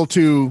a little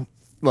too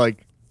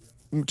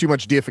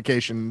much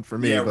deification for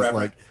me. Yeah,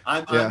 but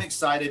I'm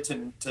excited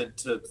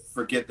to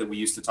forget that we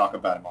used to talk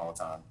about him all the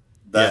time.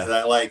 That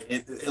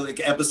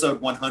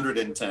episode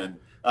 110.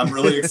 I'm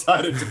really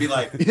excited to be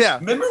like,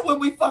 remember when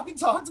we fucking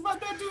talked about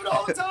that dude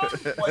all the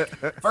time?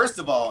 Like, first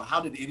of all,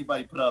 how did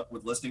anybody put up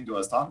with listening to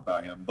us talk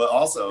about him? But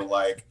also,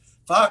 like,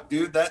 fuck,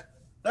 dude, that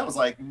was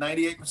like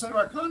 98% of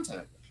our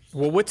content.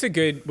 Well, what's a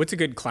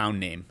good clown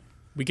name?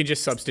 We could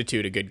just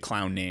substitute a good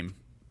clown name.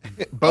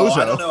 Bozo.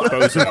 I don't know.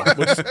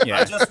 Bozo.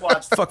 I just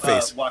watched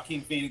Fuckface. Joaquin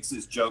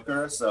Phoenix's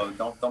Joker, so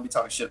don't be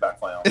talking shit about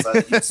clowns.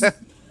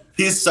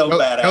 He's so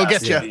badass. He'll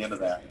get you. At the end of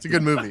that. It's a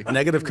good movie.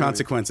 Negative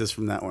consequences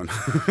from that one.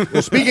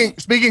 Well,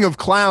 speaking of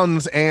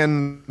clowns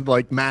and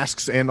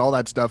masks and all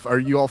that stuff, are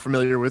you all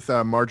familiar with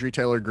Marjorie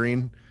Taylor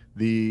Greene,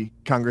 the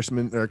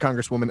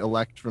congresswoman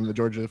elect from the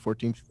Georgia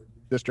 14th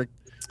district?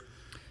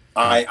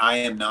 I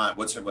am not.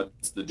 What's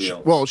the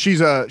deal? Well,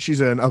 she's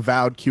an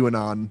avowed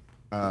QAnon.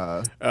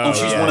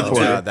 She's one of the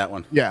two. That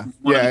one. Yeah.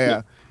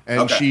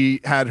 And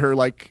she had her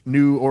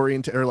new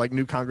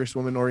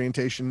congresswoman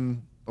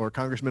orientation or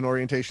congressman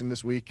orientation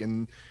this week,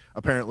 and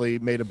apparently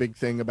made a big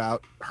thing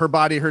about her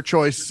body, her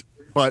choice,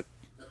 but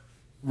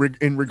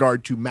in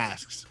regard to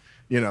masks.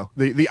 You know,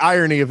 the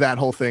irony of that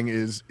whole thing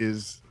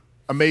is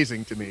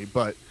amazing to me.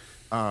 But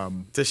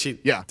does she?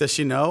 Yeah. Does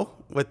she know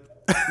what?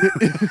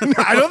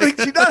 I don't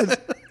think she does.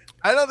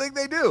 I don't think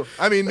they do.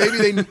 I mean,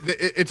 maybe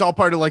it's all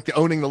part of the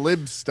owning the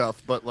libs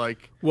stuff, but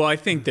Well, I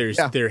think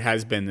there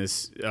has been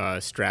this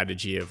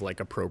strategy of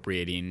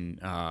appropriating.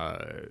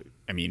 I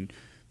mean,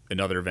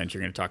 another event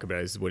you're going to talk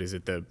about is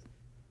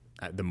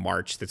the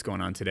march that's going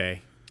on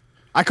today.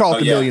 I call it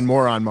the Million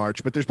Moron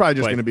March, but there's probably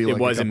just going to be it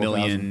was a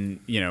million,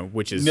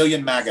 which is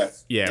Million MAGA.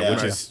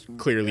 Which is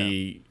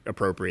clearly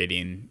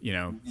appropriating,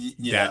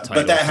 that title.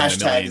 But that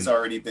hashtag has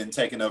already been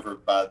taken over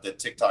by the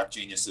TikTok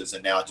geniuses,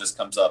 and now it just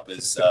comes up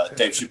as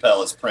Dave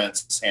Chappelle as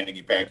Prince handing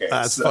you pancakes.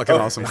 That's fucking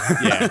awesome.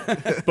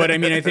 Yeah, but I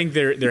mean, I think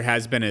there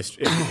has been a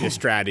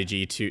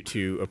strategy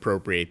to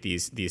appropriate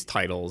these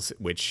titles,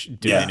 which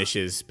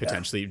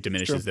potentially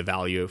diminishes the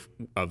value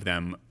of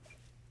them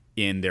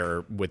in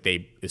what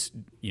they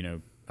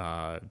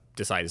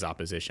decide as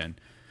opposition.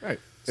 Right.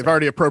 They've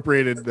already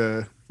appropriated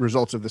the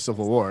results of the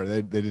Civil War.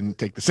 They didn't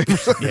take the same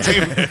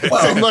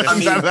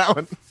lessons out of that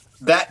one.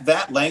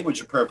 That language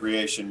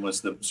appropriation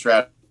was the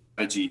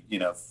strategy,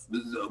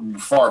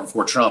 far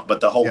before Trump.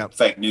 But the whole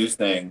fake news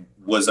thing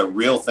was a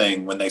real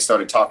thing when they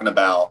started talking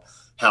about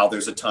how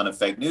there's a ton of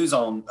fake news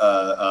on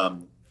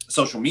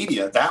social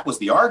media. That was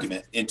the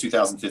argument in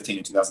 2015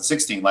 and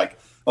 2016.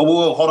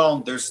 Whoa, hold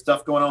on. There's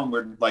stuff going on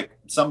where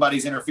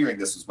somebody's interfering.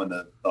 This is when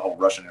the whole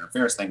Russian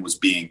interference thing was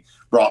being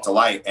brought to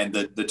light. And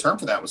the term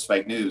for that was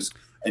fake news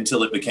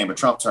until it became a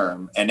Trump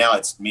term. And now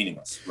it's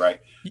meaningless, right?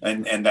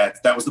 And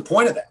that was the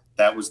point of that.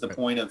 That was the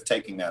point of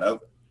taking that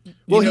over.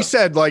 Well, he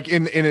said, like,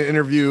 in an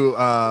interview,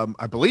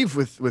 I believe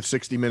with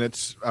 60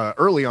 Minutes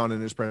early on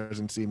in his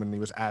presidency, when he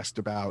was asked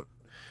about,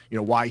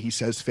 why he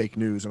says fake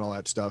news and all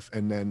that stuff,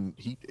 and then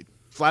he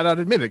flat out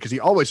admitted, because he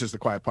always says the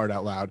quiet part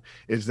out loud,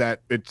 is that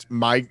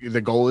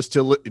the goal is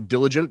to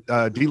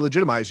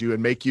delegitimize you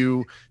and make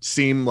you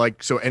seem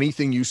like, so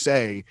anything you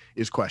say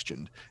is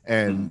questioned,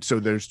 and so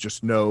there's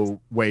just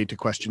no way to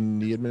question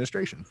the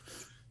administration.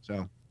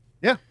 So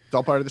yeah, it's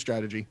all part of the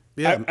strategy.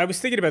 Yeah, I was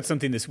thinking about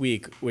something this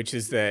week, which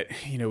is that,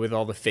 with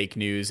all the fake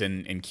news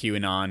and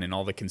QAnon and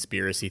all the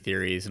conspiracy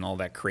theories and all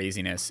that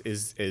craziness,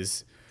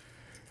 is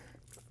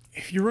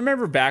if you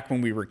remember back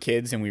when we were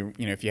kids and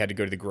if you had to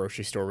go to the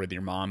grocery store with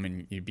your mom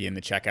and you'd be in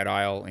the checkout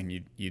aisle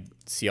and you'd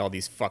see all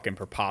these fucking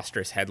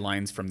preposterous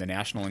headlines from the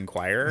National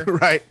Enquirer.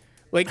 Right.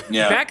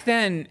 Back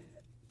then,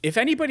 if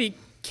anybody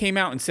came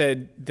out and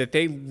said that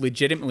they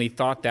legitimately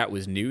thought that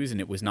was news and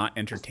it was not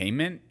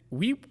entertainment,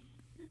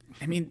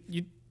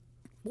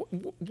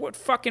 what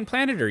fucking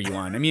planet are you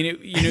on?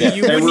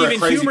 You wouldn't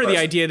even humor the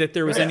idea that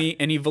there was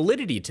any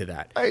validity to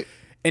that.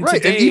 And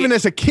right, today, and even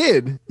as a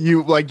kid,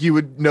 you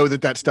would know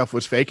that stuff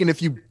was fake, and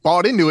if you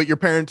bought into it, your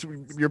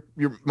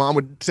mom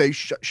would say,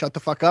 "Shut the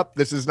fuck up!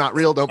 This is not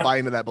real. Don't buy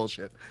into that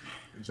bullshit."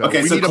 So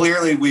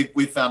clearly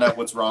we found out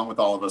what's wrong with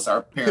all of us.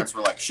 Our parents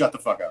were like, "Shut the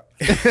fuck up."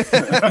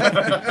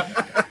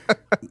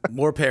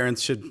 More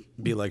parents should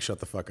be like,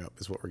 "Shut the fuck up,"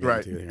 is what we're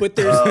getting to here. But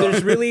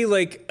there's really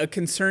like a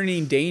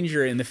concerning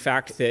danger in the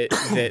fact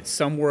that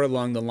somewhere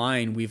along the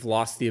line we've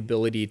lost the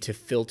ability to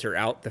filter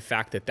out the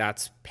fact that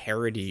that's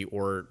parody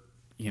or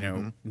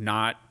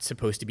not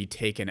supposed to be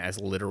taken as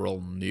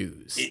literal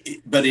news.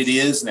 But it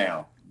is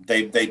now.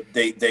 They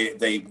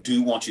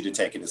do want you to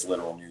take it as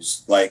literal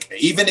news. Like,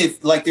 even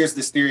if, like, there's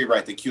this theory,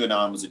 right, that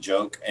QAnon was a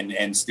joke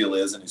and still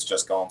is, and it's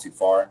just gone too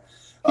far.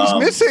 He's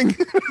missing.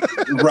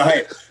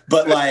 Right.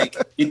 But, like,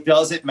 it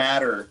doesn't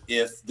matter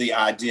if the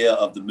idea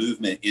of the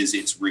movement is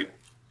it's real.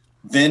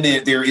 Then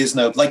there is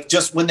no, like,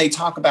 just when they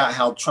talk about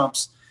how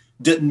Trump's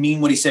didn't mean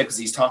what he said because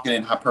he's talking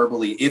in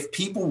hyperbole, if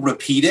people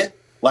repeat it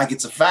like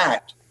it's a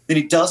fact, then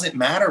it doesn't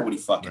matter what he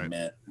fucking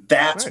meant.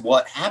 That's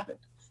what happened.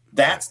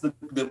 That's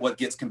what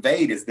gets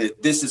conveyed, is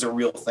that this is a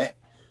real thing.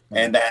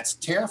 And that's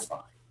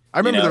terrifying. I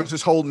remember there was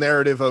this whole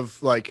narrative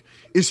of, like,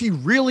 is he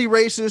really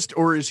racist,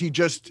 or is he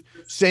just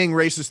saying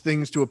racist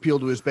things to appeal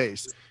to his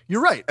base?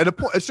 You're right. At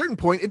a certain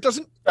point, it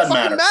doesn't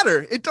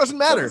matter. It doesn't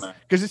matter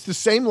because it's the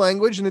same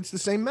language and it's the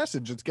same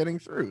message it's getting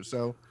through.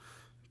 So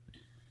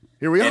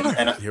here we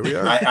are. Here we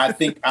are. I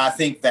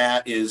think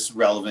that is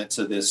relevant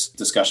to this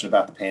discussion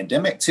about the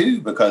pandemic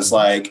too, because,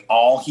 like,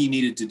 all he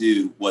needed to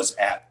do was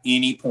at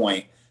any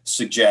point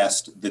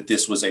suggest that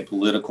this was a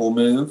political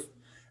move,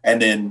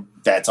 and then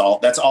that's all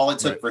it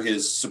took for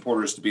his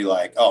supporters to be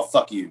like, "Oh,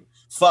 fuck you,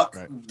 fuck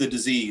the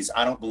disease,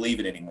 I don't believe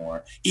it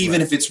anymore.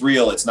 Even if it's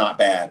real, it's not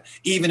bad.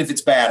 Even if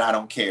it's bad, I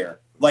don't care."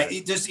 Like,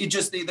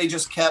 they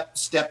just kept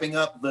stepping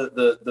up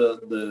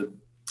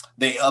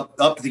they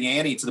upped the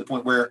ante to the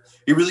point where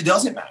it really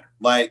doesn't matter.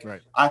 Like,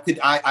 I could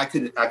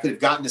have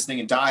gotten this thing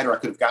and died, or I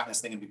could have gotten this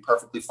thing and be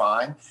perfectly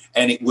fine,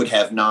 and it would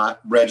have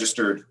not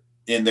registered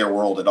in their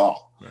world at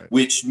all,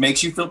 which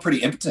makes you feel pretty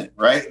impotent,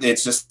 right?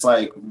 It's just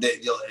like,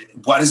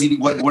 what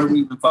are we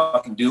even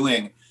fucking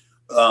doing?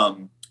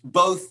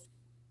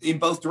 In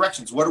both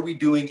directions. What are we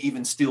doing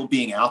even still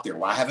being out there?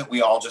 Why haven't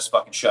we all just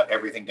fucking shut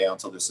everything down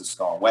till this has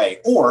gone away?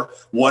 Or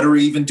what are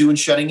we even doing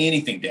shutting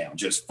anything down?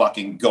 Just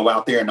fucking go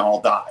out there and all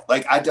die.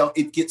 Like,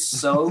 it gets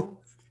so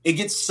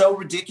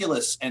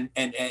ridiculous, and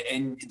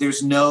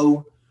there's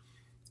no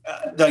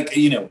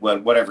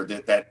whatever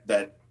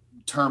that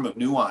term of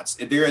nuance.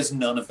 There is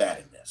none of that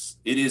in this.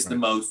 It is the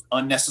most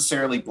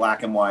unnecessarily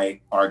black and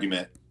white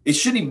argument. It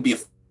shouldn't even be a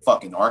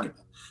fucking argument.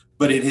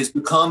 But it has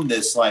become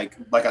this, like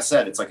I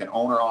said, it's like an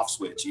on or off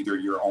switch. Either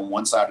you're on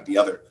one side or the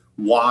other.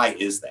 Why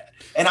is that?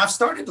 And I've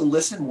started to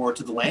listen more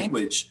to the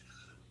language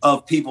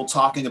of people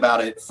talking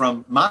about it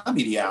from my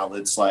media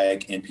outlets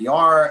like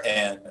NPR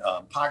and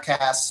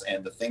podcasts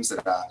and the things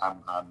that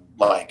I'm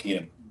like,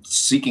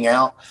 seeking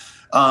out.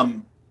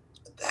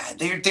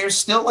 There's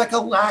still like a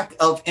lack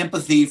of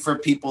empathy for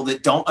people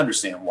that don't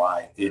understand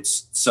why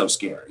it's so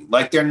scary.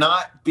 Like, they're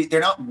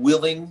not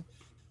willing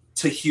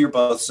to hear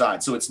both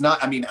sides. So it's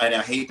not, and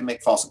I hate to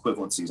make false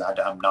equivalencies.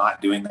 I'm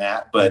not doing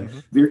that, but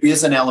there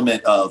is an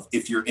element of,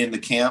 if you're in the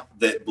camp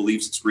that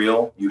believes it's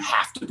real, you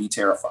have to be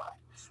terrified.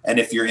 And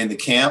if you're in the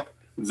camp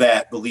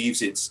that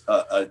believes it's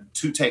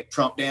to take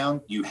Trump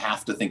down, you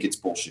have to think it's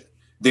bullshit.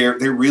 There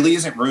really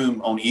isn't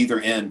room on either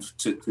end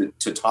to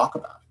talk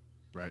about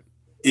it. Right.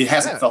 It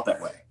hasn't felt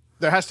that way.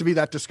 There has to be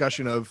that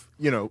discussion of,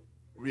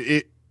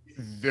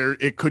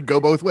 it could go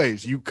both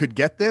ways. You could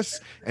get this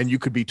and you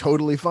could be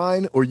totally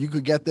fine, or you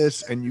could get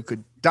this and you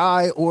could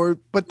die,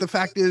 but the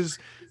fact is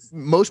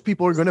most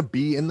people are going to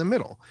be in the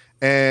middle.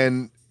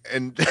 And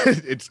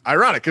it's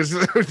ironic because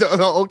the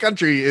whole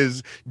country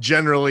is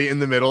generally in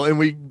the middle, and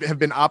we have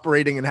been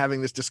operating and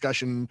having this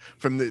discussion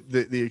from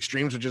the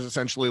extremes, which is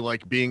essentially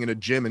like being in a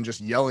gym and just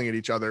yelling at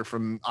each other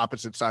from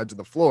opposite sides of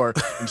the floor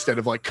instead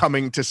of like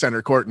coming to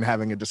center court and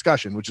having a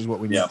discussion, which is what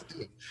we need to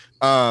do.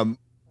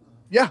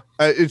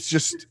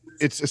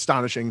 It's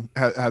astonishing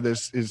how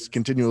this is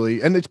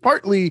continually, and it's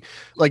partly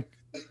like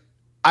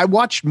I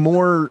watched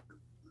more,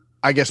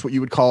 I guess what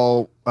you would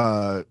call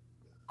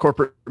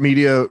corporate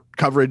media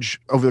coverage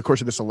over the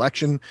course of this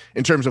election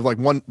in terms of like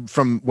one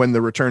from when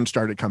the returns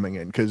started coming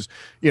in. Cause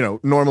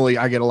normally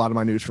I get a lot of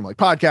my news from like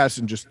podcasts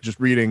and just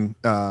reading,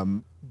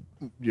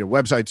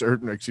 websites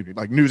or excuse me,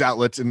 like news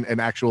outlets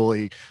and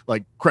actually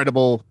like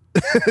credible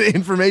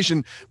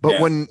information.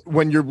 But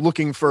when you're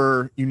looking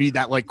for, you need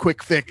that like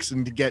quick fix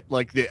and to get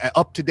like the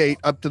up to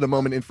the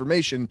moment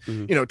information,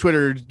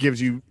 Twitter gives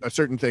you a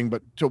certain thing,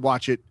 but to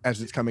watch it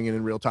as it's coming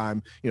in real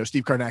time,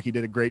 Steve Kornacki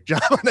did a great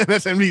job on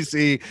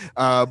MSNBC.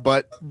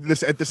 But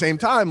this at the same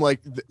time,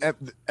 like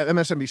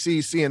MSNBC,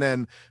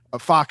 CNN,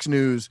 Fox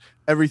News,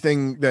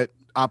 everything that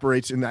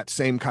operates in that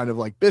same kind of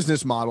like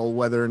business model,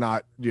 whether or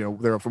not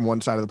they're from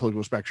one side of the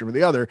political spectrum or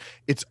the other,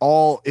 it's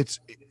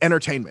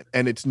entertainment,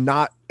 and it's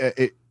not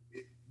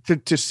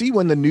to see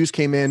when the news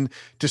came in,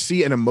 to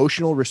see an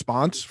emotional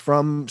response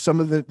from some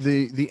of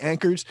the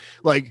anchors,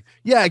 like,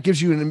 yeah, it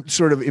gives you an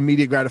sort of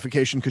immediate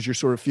gratification because you're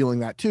sort of feeling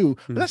that too,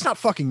 but that's not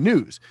fucking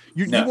news.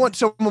 You want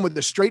someone with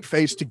a straight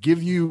face to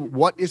give you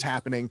what is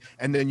happening,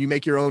 and then you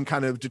make your own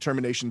kind of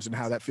determinations and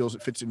how that feels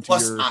it fits into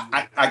Plus, your.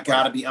 I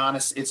gotta be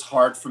honest, it's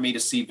hard for me to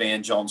see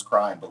Van Jones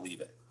cry and believe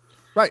it.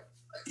 Right.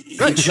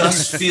 It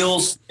just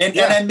feels, and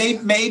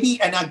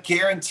maybe, and I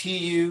guarantee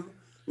you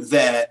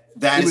that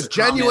it was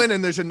genuine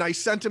and there's a nice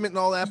sentiment and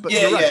all that, but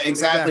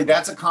exactly.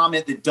 That's a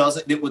comment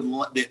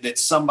that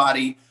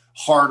somebody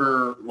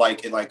harder,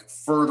 like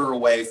further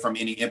away from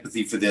any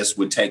empathy for this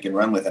would take and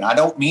run with. And I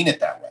don't mean it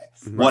that way.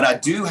 Mm-hmm. What I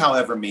do,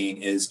 however, mean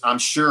is I'm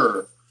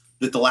sure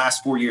that the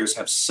last 4 years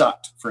have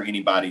sucked for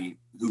anybody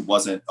who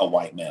wasn't a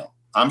white male.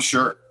 I'm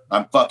sure.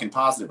 I'm fucking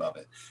positive of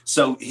it.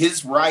 So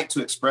his right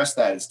to express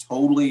that is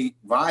totally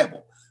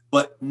viable,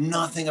 but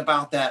nothing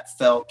about that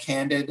felt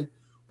candid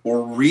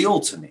or real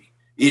to me.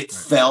 It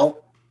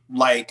felt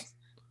like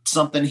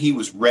something he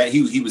was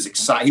ready. He was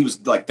excited. He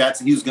was like,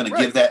 he was going to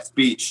give that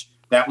speech.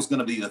 That was going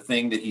to be the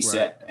thing that he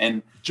said.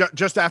 And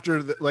just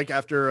after the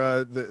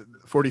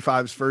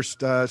 45's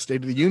first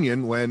State of the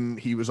Union, when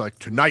he was like,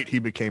 tonight he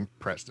became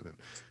president.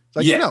 It's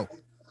like,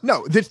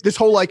 no, this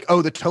whole like,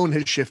 oh, the tone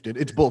has shifted.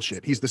 It's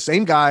bullshit. He's the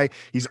same guy.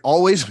 He's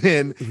always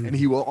been, and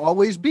he will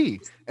always be.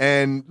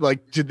 And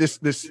like to this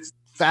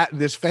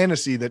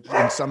fantasy that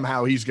and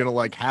somehow he's going to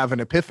like have an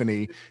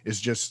epiphany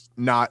is just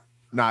not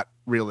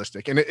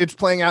realistic. And it's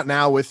playing out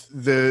now with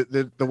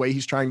the way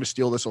he's trying to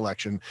steal this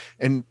election.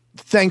 And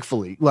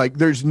thankfully, like,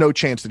 there's no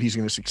chance that he's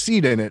going to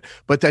succeed in it,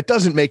 but that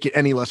doesn't make it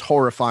any less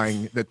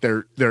horrifying that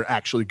they're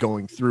actually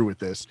going through with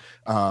this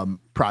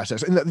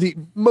process. And the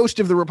most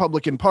of the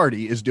Republican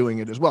Party is doing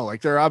it as well.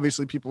 Like, there are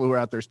obviously people who are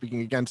out there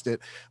speaking against it,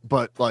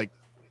 but like,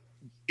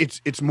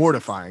 it's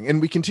mortifying,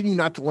 and we continue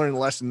not to learn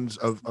lessons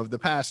of the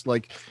past.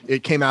 Like,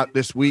 it came out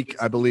this week,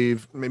 I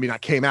believe, maybe not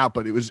came out,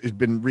 but it's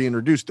been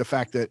reintroduced. The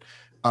fact that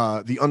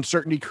the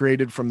uncertainty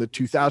created from the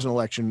 2000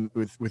 election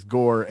with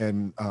Gore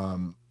and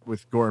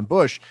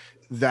Bush,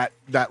 that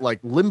like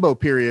limbo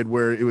period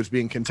where it was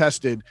being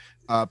contested,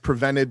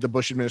 prevented the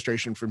Bush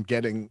administration from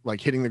hitting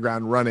the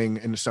ground running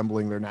and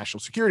assembling their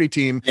national security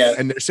team. Yeah.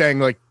 And they're saying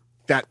like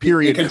that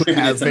period could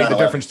have made the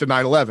difference to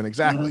 9/11.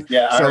 Exactly. Mm-hmm.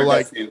 Yeah. So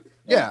like.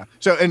 Yeah.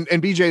 So and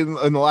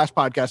BJ in the last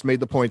podcast made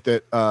the point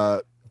that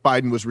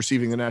Biden was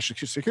receiving the national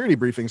security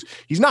briefings.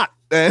 He's not.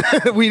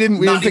 we didn't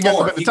pick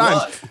up at the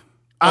time.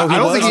 I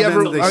don't think he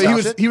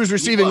ever. He was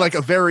receiving like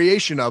a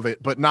variation of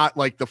it, but not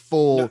like the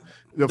full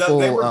breadth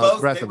of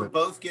it. They were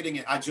both getting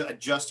it. I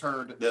just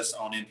heard this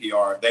on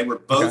NPR. They were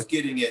both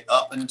getting it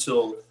up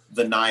until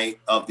the night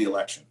of the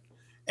election,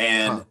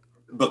 and.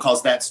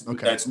 Because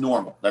that's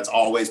normal. That's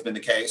always been the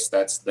case.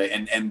 That's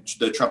and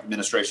the Trump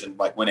administration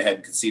like went ahead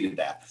and conceded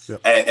that.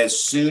 Yep. As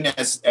soon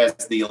as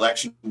the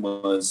election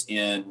was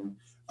in,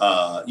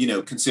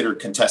 considered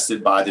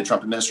contested by the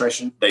Trump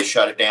administration, they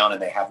shut it down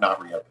and they have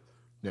not reopened.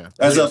 Yeah.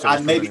 As of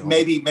maybe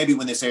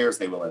when this airs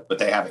they will, but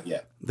they haven't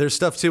yet. There's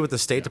stuff too with the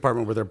State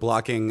Department where they're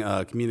blocking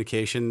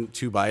communication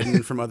to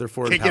Biden from other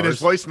foreign powers. Can't get his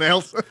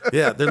voicemails.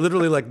 Yeah, they're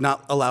literally like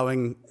not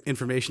allowing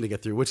information to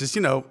get through, which is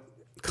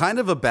kind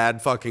of a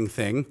bad fucking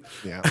thing.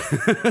 Yeah.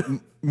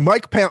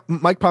 Mike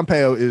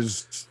Pompeo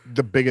is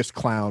the biggest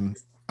clown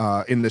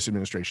in this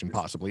administration,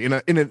 possibly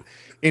in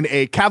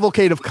a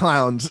cavalcade of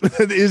clowns.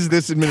 Is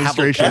this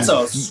administration? That's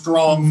a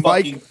strong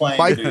fucking claim.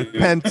 Mike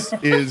Pence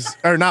is,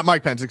 or not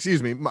Mike Pence,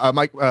 excuse me.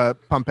 Mike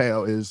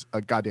Pompeo is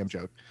a goddamn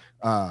joke.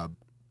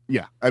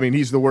 Yeah, I mean,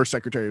 he's the worst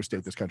Secretary of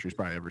State this country's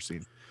probably ever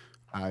seen.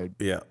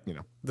 Did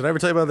I ever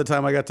tell you about the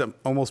time I got to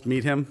almost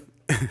meet him?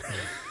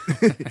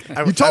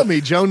 You told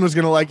me Joan was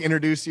going to like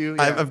introduce you.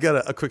 Yeah. I've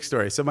got a quick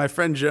story. So my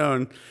friend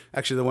Joan,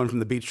 actually the one from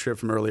the beach trip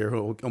from earlier,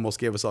 who almost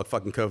gave us all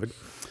fucking COVID,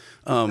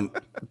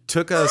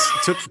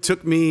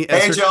 took me.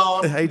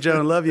 Joan. Hey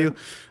Joan, love you.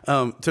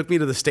 Took me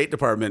to the State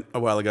Department a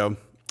while ago.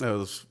 It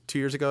was 2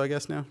 years ago, I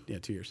guess now. Yeah,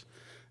 2 years.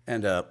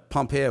 And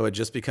Pompeo had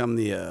just become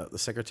the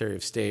Secretary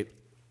of State.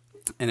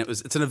 And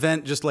it's an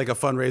event, just like a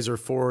fundraiser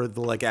for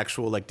the like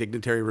actual like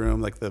dignitary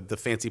room, like the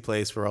fancy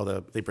place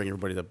where they bring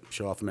everybody to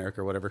show off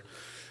America or whatever.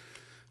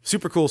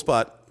 Super cool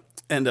spot.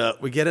 And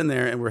we get in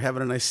there and we're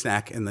having a nice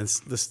snack. And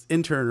this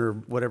intern or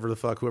whatever the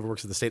fuck, whoever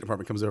works at the State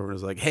Department comes over and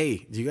is like,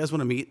 "Hey, do you guys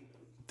want to meet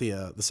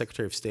the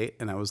Secretary of State?"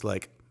 And I was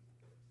like,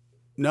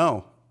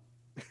 "No,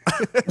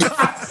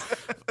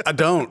 I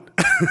don't."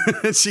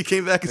 And she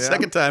came back a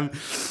second time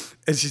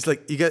and she's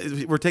like, "You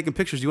guys, we're taking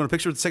pictures. Do you want a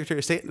picture with the Secretary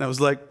of State?" And I was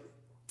like,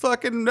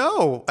 "Fucking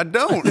no, I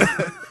don't.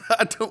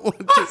 I don't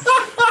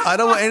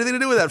want anything to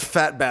do with that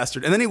fat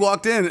bastard." And then he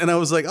walked in and I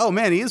was like, "Oh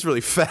man, he is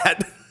really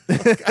fat." I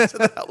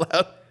said that out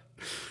loud.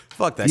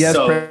 Fuck that. He has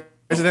So-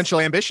 presidential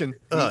ambition.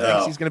 He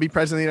thinks he's going to be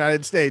president of the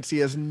United States. He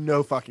has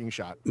no fucking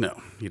shot.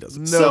 No, he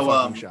doesn't. No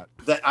fucking shot.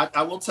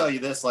 I will tell you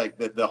this, like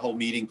the whole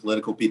meeting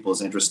political people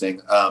is interesting.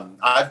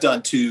 I've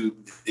done 2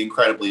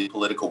 incredibly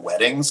political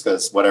weddings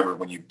because whatever,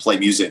 when you play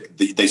music,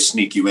 they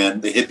sneak you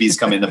in. The hippies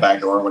come in the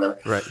back door or whatever.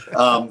 Right.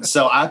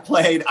 So I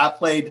played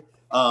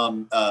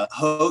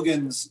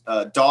Hogan's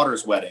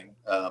daughter's wedding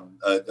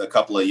a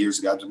couple of years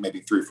ago, maybe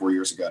 3 or 4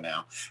 years ago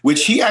now,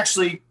 which he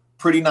actually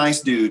pretty nice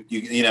dude.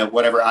 You know,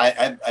 whatever.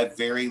 I have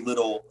very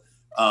little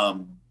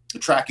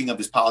tracking of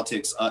his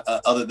politics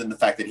other than the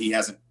fact that he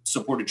hasn't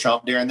supported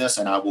Trump during this,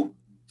 and I will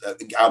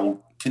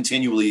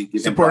continually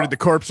give Supported him the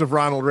corpse of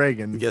Ronald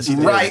Reagan. Yes, he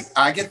did. right.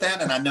 I get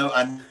that, and I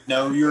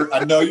know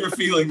your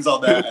feelings on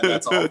that, and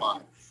that's all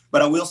fine.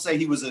 But I will say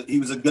he was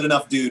a good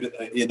enough dude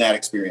in that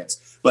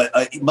experience. But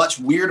a much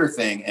weirder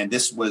thing, and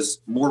this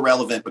was more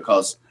relevant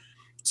because.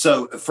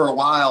 So for a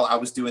while, I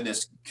was doing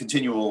this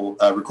continual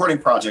recording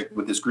project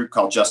with this group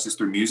called Justice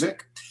Through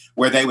Music,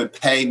 where they would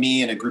pay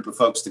me and a group of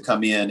folks to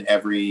come in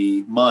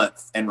every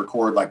month and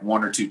record like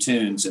 1 or 2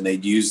 tunes. And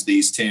they'd use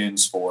these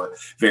tunes for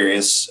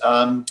various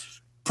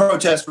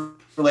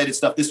protest-related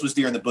stuff. This was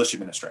during the Bush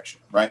administration,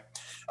 right?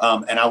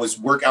 And I was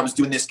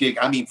doing this gig.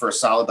 I mean, for a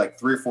solid like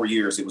 3 or 4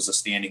 years, it was a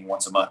standing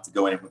once a month to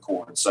go in and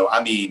record. So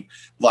I mean,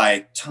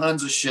 like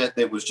tons of shit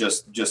that was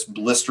just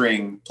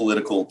blistering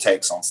political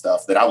takes on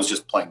stuff that I was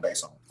just playing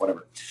bass on,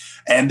 whatever.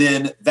 And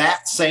then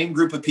that same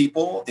group of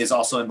people is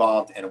also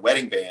involved in a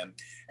wedding band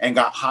and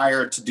got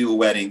hired to do a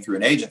wedding through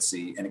an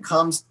agency. And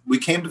we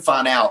came to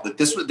find out that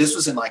this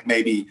was in like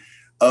maybe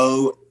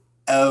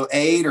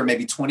 2008 or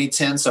maybe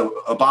 2010,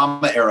 so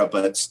Obama era,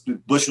 but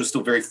Bush was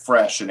still very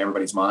fresh in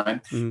everybody's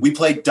mind. Mm-hmm. We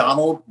played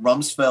Donald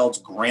Rumsfeld's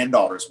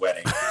granddaughter's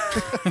wedding,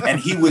 and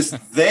he was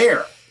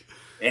there,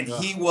 and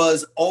he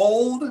was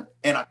old,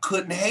 and I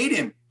couldn't hate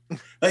him.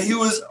 Like, he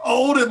was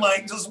old and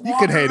like just walking. You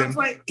could hate him.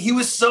 Like, he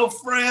was so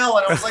frail,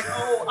 and I was like,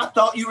 "Oh, I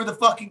thought you were the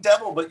fucking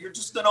devil, but you're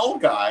just an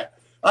old guy.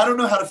 I don't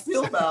know how to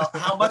feel about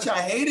how much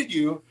I hated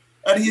you."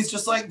 And he's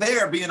just like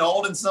there being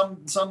old and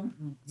some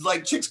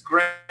like chick's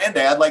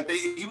granddad. Like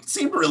he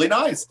seemed really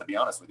nice, to be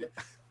honest with you.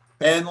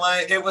 And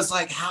like, it was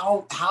like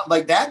how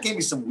like that gave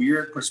me some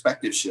weird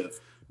perspective shift,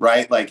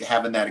 right? Like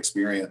having that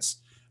experience.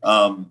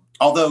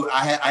 Although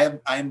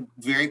I'm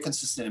very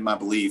consistent in my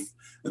belief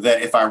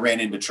that if I ran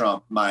into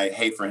Trump, my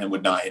hate for him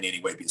would not in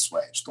any way be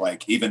assuaged.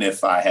 Like even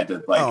if I had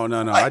to like, oh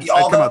no, I'd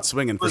come out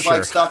swinging for sure.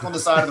 Like stuck on the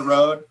side of the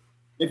road.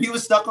 If he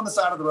was stuck on the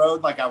side of the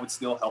road, like I would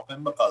still help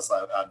him because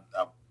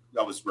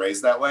I was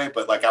raised that way,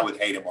 but like I would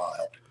hate him while I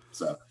helped him.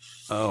 So,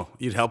 oh,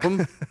 you'd help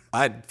him?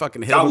 I'd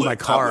fucking hit him with my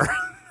car,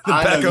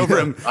 back over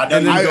him.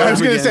 I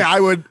was going to say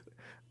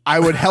I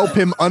would help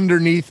him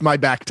underneath my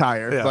back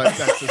tire, but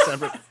that's a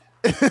separate.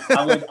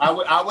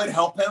 I would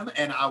help him,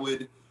 and I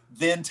would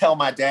then tell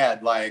my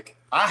dad like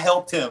I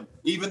helped him,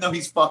 even though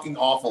he's fucking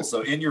awful.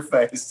 So in your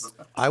face.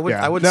 I would.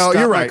 No, stop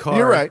you're my right. car.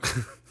 You're right.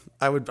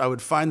 I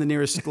would find the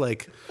nearest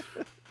like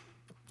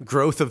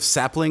growth of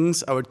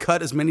saplings. I would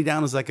cut as many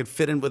down as I could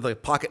fit in with a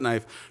pocket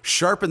knife,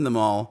 sharpen them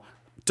all,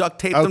 duct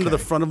tape them to the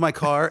front of my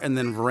car, and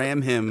then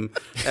ram him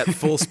at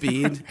full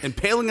speed,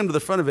 impaling him to the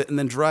front of it, and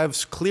then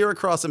drive clear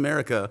across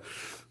America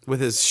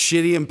with his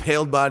shitty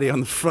impaled body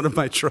on the front of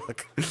my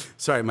truck.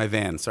 Sorry, my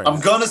van. Sorry. I'm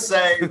going to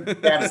say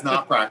that is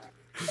not practical.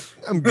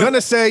 I'm going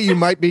to say you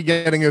might be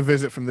getting a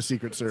visit from the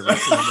Secret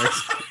Service in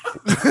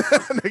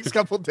the next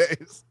couple of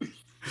days.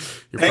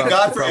 Thank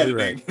God for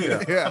editing.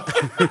 Right. Yeah.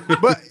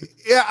 But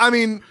yeah, I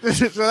mean,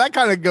 so that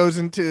kind of goes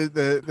into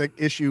the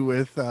issue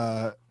with,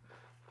 I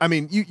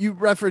mean, you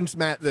referenced,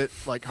 Matt, that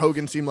like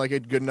Hogan seemed like a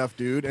good enough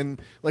dude. And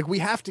like, we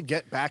have to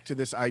get back to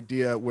this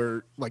idea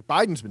where like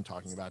Biden's been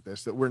talking about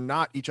this, that we're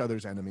not each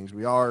other's enemies.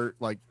 We are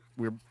like,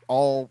 we're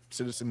all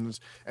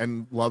citizens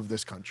and love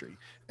this country.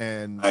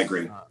 And I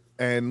agree.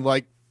 And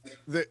like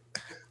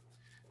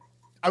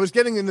I was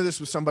getting into this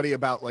with somebody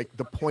about like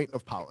the point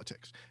of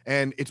politics,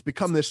 and it's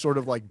become this sort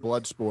of like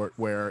blood sport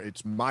where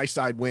it's my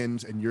side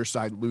wins and your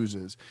side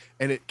loses,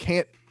 and it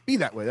can't be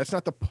that way. That's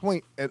not the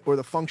point or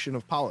the function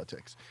of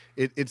politics.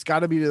 It's got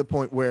to be to the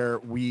point where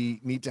we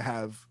need to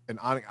have an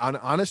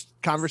honest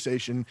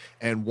conversation,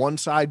 and one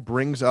side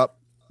brings up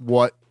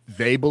what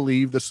they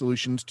believe the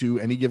solutions to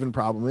any given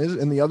problem is,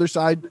 and the other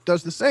side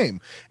does the same.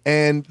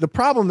 And the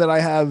problem that I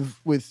have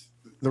with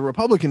the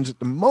Republicans at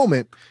the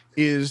moment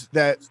is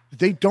that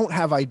they don't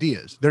have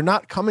ideas. They're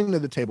not coming to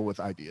the table with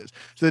ideas.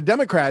 So the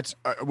Democrats,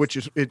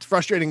 it's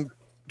frustrating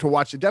to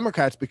watch the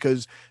Democrats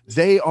because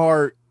they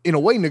are in a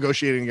way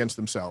negotiating against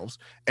themselves,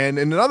 and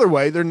in another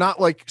way they're not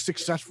like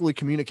successfully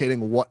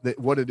communicating what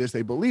it is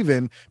they believe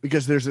in,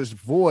 because there's this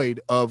void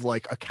of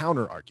like a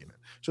counter argument.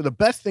 So the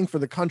best thing for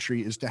the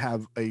country is to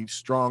have a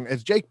strong,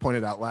 as Jake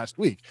pointed out last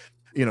week,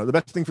 the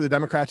best thing for the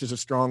Democrats is a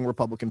strong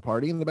Republican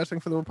Party, and the best thing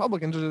for the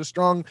Republicans is a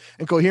strong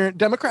and coherent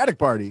Democratic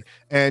Party.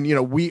 And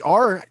we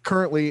are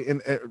currently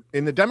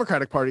in the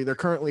Democratic Party. They're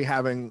currently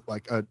having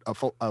like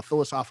a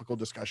philosophical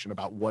discussion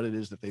about what it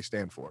is that they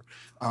stand for.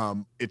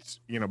 It's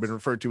been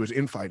referred to as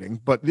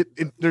infighting, but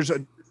there's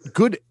a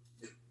good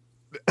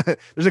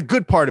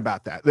part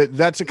about that.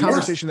 That's a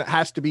conversation that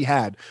has to be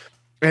had.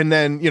 And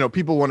then,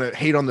 people want to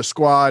hate on the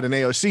Squad and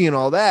AOC and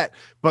all that.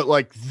 But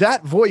like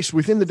that voice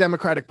within the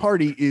Democratic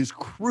Party is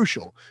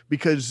crucial,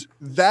 because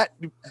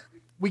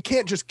we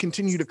can't just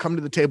continue to come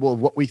to the table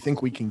of what we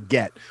think we can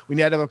get. We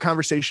need to have a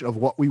conversation of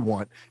what we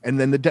want. And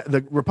then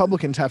the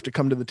Republicans have to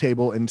come to the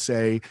table and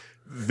say,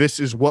 this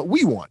is what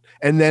we want.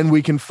 And then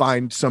we can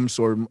find some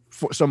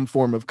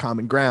form of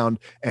common ground,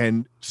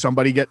 and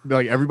everybody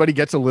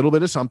gets a little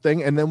bit of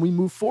something, and then we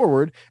move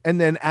forward.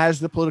 And then as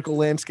the political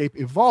landscape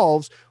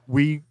evolves,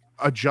 we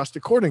adjust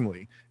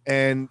accordingly.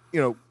 And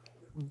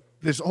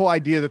this whole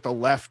idea that the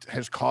left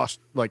has cost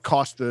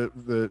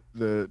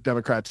the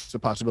Democrats the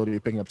possibility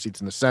of picking up seats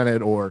in the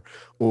Senate or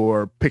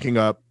picking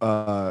up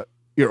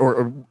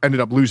or ended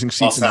up losing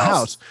seats in the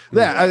House.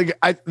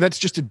 That's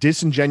just a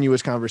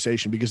disingenuous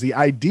conversation, because the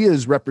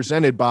ideas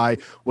represented by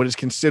what is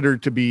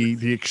considered to be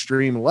the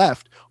extreme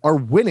left are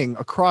winning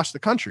across the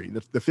country.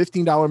 The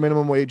 $15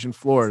 minimum wage in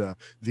Florida,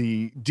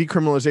 the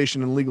decriminalization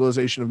and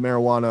legalization of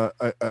marijuana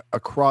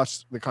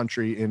across the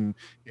country in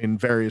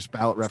various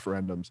ballot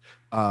referendums.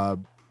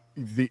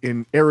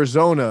 In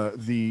Arizona,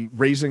 the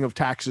raising of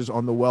taxes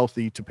on the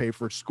wealthy to pay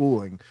for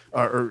schooling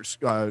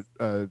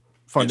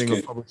funding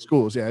of public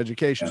schools,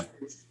 education,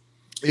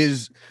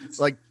 is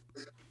like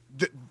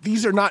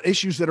these are not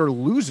issues that are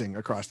losing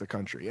across the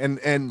country,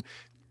 and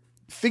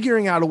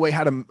figuring out a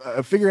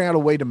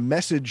way to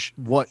message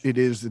what it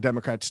is the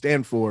Democrats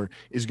stand for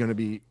is going to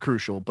be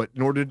crucial. But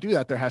in order to do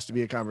that, there has to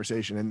be a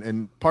conversation,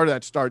 and part of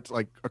that starts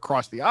like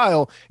across the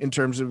aisle in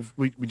terms of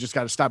we just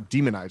got to stop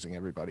demonizing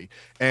everybody.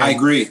 And, I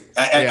agree,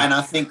 and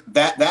I think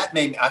that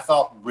made me. I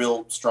felt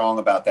real strong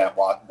about that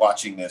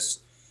watching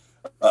this.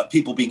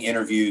 People being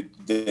interviewed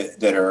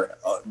that are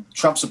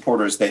Trump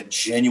supporters that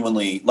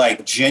genuinely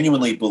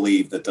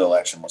believe that the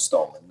election was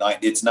stolen.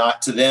 It's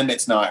not to them.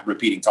 It's not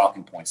repeating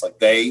talking points. Like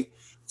they,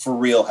 for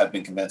real, have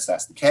been convinced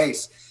that's the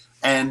case.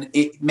 And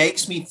it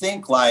makes me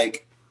think,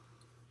 like,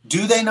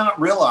 do they not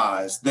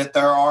realize that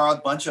there are a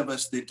bunch of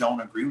us that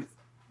don't agree with them?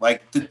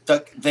 Like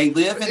they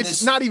live in this.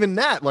 It's not even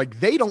that. Like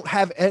they don't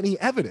have any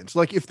evidence.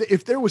 Like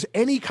if there was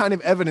any kind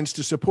of evidence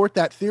to support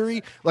that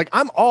theory, like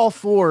I'm all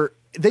for.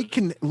 They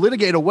can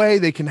litigate away.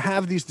 They can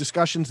have these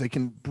discussions. They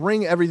can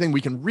bring everything.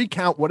 We can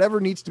recount whatever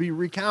needs to be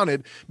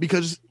recounted,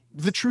 because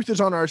the truth is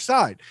on our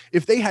side.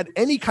 If they had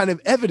any kind of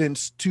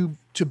evidence to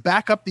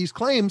back up these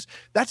claims,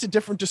 that's a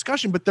different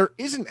discussion, but there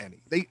isn't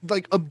any. They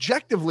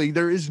objectively,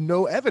 there is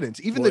no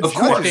evidence. Even the judges.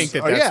 I think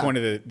that's one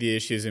of the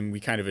issues, and we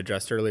kind of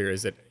addressed earlier,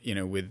 is that,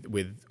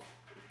 with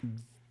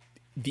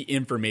the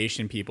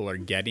information people are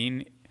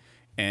getting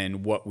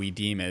and what we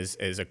deem as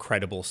a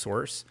credible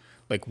source,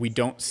 like we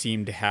don't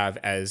seem to have,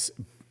 as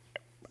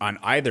on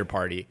either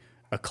party,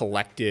 a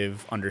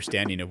collective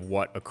understanding of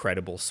what a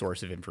credible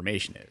source of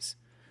information is.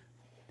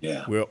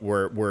 Yeah,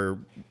 we're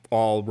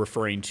all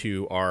referring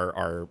to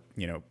our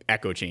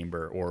echo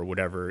chamber or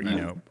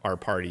whatever our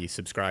party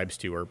subscribes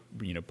to, or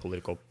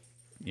political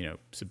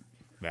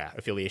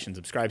affiliation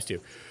subscribes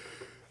to.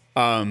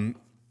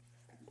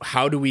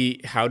 How do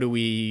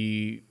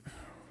we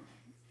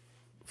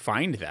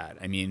find that?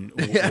 I mean,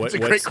 that's a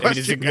great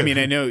question.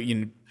 I know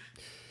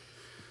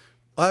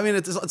I mean,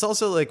 it's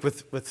also like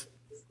with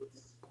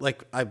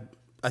like I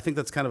think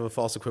that's kind of a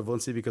false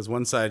equivalency, because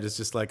one side is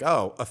just like,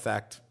 oh, a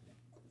fact,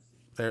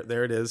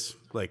 there it is,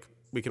 like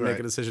we can make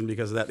a decision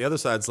because of that. The other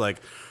side's like,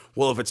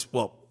 well, if it's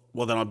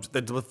then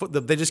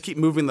they just keep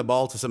moving the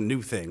ball to some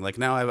new thing. Like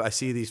now I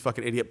see these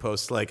fucking idiot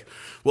posts like,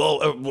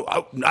 well,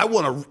 I don't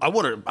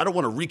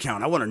want to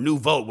recount. I want a new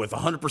vote with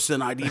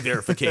 100% ID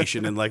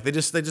verification, and like they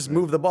just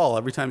move the ball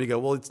every time you go,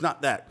 well, it's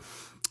not that.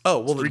 Oh,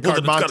 well, then it's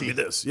got to be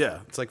this. Yeah,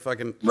 it's like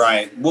fucking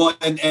right. Well,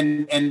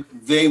 and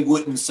they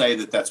wouldn't say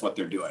that that's what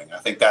they're doing. I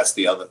think that's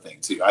the other thing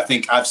too. I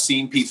think I've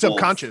seen people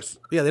subconscious.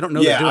 Yeah, they don't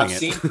know they're doing it.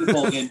 Yeah, I've seen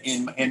people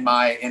in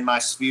my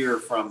sphere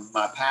from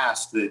my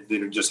past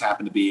that just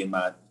happen to be in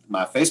my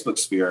Facebook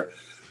sphere,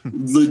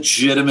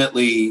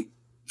 legitimately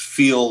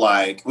feel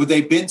like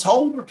they've been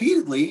told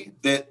repeatedly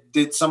that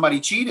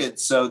somebody cheated,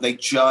 so they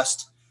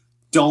just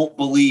don't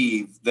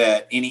believe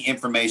that any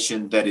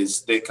information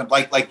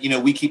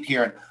we keep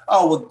hearing,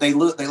 oh, well, they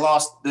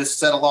lost this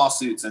set of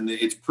lawsuits and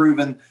it's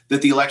proven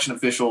that the election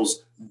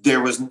officials,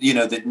 there was,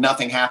 that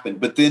nothing happened.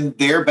 But then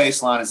their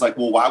baseline is like,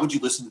 well, why would you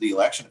listen to the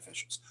election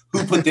officials?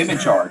 who put them in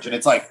charge. And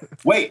it's like,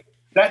 wait,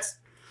 that's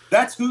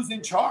who's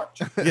in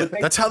charge. Yeah,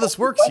 that's how this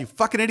works, you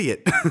fucking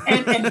idiot.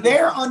 and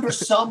they're under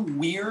some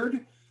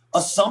weird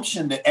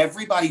assumption that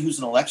everybody who's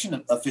an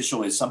election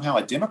official is somehow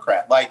a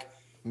Democrat. Like,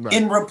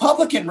 in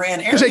Republican ran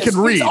areas, they can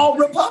read. It's all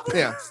Republicans.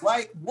 Yeah.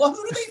 Like, well,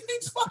 who do they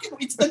think's fucking?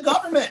 It's the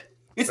government.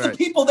 It's the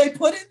people they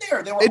put in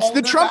there. It's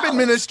the Trump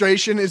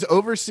administration is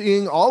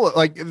overseeing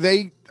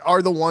they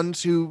are the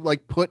ones who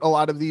like put a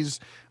lot of these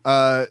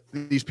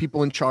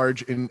people in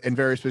charge in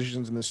various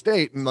positions in the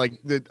state. And like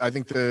I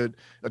think the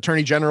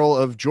Attorney General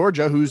of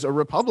Georgia, who's a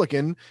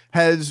Republican,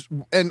 has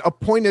and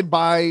appointed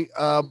by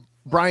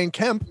Brian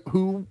Kemp,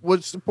 who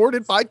was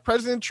supported by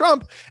President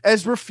Trump,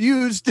 has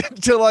refused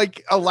to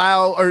like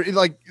allow, or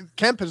like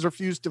Kemp has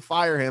refused to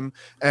fire him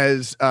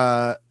as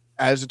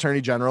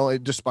Attorney General,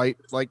 despite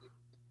like,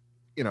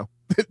 you know,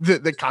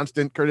 the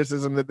constant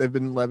criticism that they've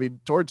been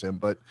levied towards him.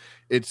 But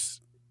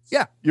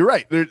yeah, you're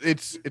right.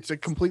 It's a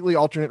completely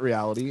alternate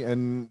reality,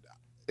 and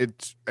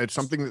it's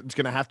something that's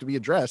going to have to be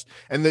addressed.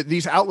 And that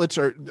these outlets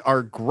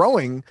are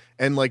growing,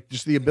 and like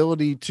just the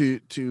ability to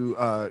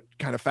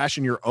kind of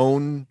fashion your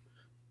own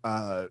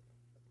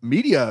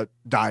media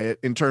diet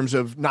in terms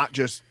of not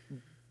just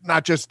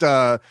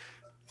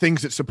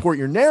things that support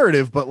your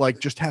narrative, but like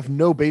just have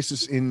no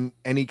basis in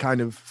any kind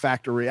of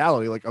fact or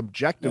reality. Like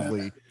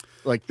objectively,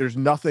 like there's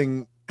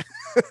nothing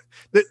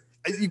that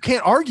you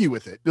can't argue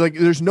with it. Like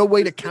there's no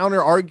way to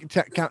counter argue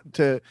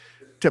to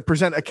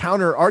present a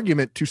counter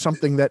argument to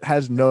something that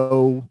has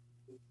no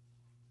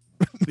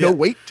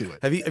weight to it.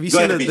 Have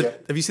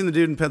you seen the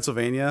dude in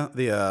Pennsylvania?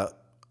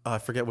 I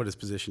forget what his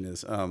position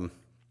is.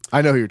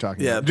 I know who you're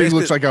talking about. Dude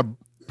looks like a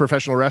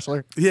professional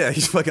wrestler. Yeah,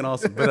 he's fucking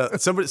awesome. But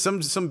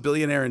some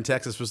billionaire in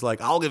Texas was like,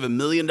 I'll give $1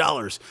 million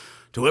to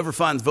whoever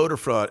finds voter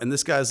fraud. And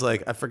this guy's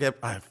like, I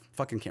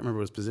fucking can't remember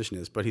what his position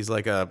is, but he's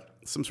like he has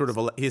something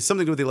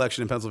to do with the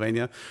election in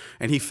Pennsylvania.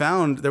 And he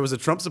found there was a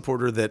Trump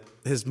supporter that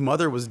his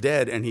mother was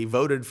dead, and he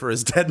voted for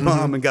his dead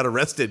mom and got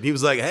arrested. And he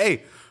was like,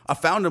 hey, I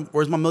found him.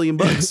 Where's my $1 million?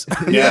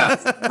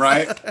 Yeah,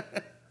 right.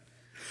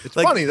 It's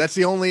like, funny. That's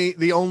the only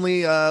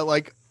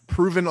like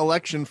proven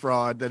election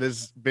fraud that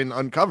has been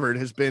uncovered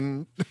has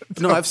been.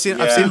 No, I've seen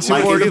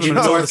two more of them in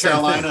North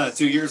Carolina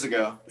 2 years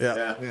ago.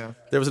 Yeah.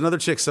 There was another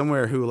chick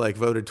somewhere who like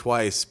voted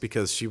twice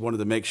because she wanted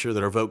to make sure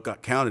that her vote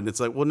got counted. It's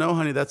like, well, no,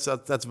 honey, that's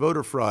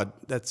voter fraud.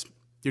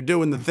 You're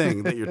doing the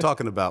thing that you're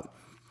talking about.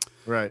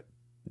 Right.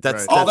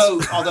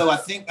 Although I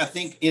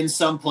think in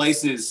some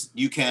places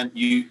you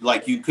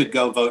could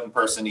go vote in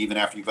person even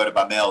after you voted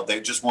by mail.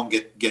 They just won't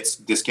gets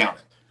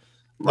discounted.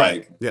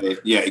 Like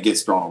it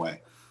gets thrown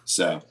away.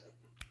 So.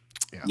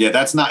 Yeah,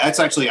 that's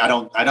actually I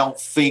don't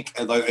think,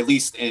 at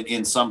least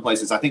in some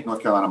places, I think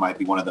North Carolina might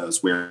be one of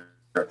those where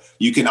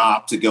you can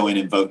opt to go in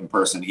and vote in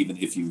person even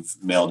if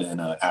you've mailed in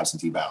an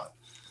absentee ballot.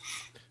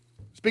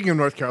 Speaking of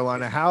North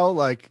Carolina, how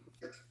like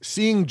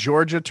seeing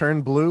Georgia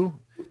turn blue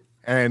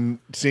and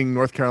seeing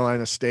North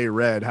Carolina stay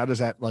red, how does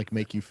that like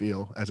make you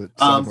feel as a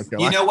North Carolina?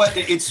 You know what?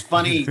 It's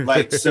funny.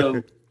 Like,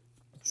 so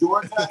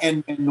Georgia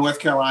and North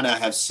Carolina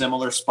have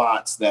similar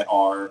spots that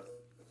are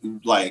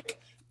like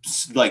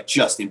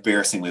just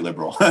embarrassingly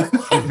liberal.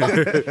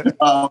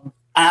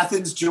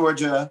 Athens,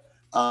 Georgia,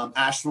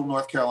 Asheville,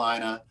 North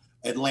Carolina,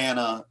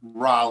 Atlanta,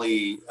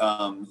 Raleigh.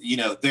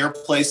 There are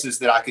places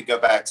that I could go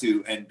back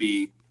to and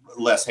be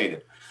less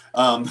hated.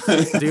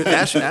 Dude,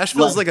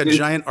 Asheville's like a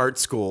giant art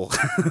school.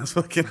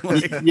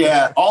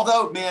 Yeah.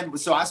 Although, man,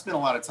 so I spent a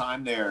lot of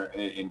time there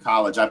in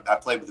college. I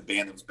played with a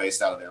band that was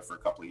based out of there for a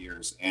couple of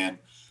years, and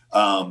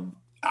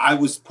I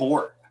was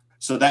poor.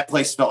 So that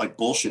place felt like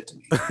bullshit to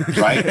me,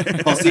 right?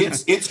 Because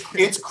it's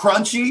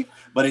crunchy,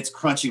 but it's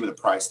crunchy with a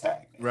price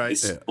tag. Right.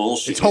 It's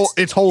bullshit.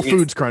 It's Whole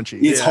Foods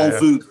crunchy. It's Whole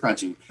Foods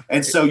crunchy.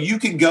 And so you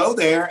can go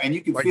there and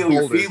you can like feel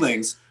your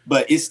feelings,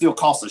 but it still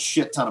costs a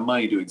shit ton of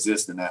money to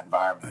exist in that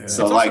environment. Yeah.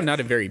 So it's also not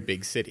a very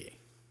big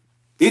city.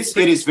 It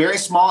is very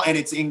small, and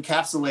it's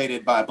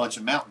encapsulated by a bunch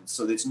of mountains,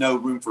 so there's no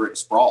room for it to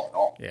sprawl at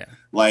all. Yeah.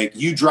 Like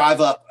you drive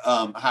up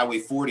Highway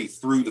 40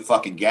 through the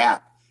fucking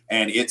Gap,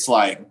 and it's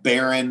like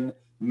barren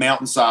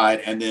mountainside,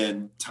 and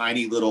then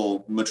tiny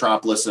little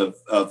metropolis of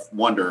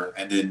wonder,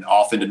 and then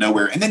off into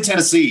nowhere, and then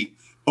Tennessee.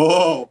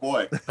 Oh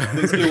boy,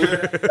 things get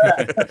weird.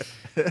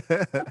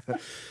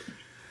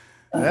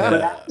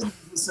 But Athens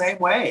is the same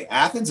way.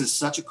 Athens is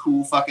such a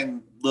cool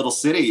fucking little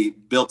city,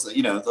 built,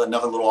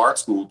 another little art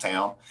school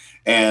town,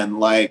 and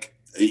like,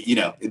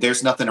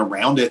 there's nothing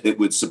around it that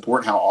would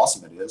support how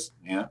awesome it is.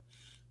 Yeah.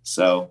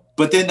 So,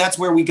 but then that's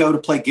where we go to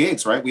play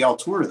gigs, right? We all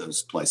tour to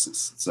those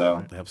places. So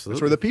absolutely,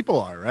 that's where the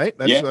people are, right?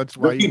 That's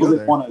why people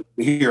that want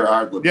to hear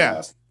our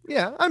podcast.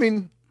 Yeah. I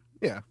mean,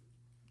 yeah.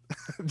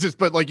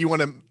 but like you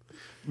want to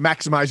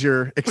maximize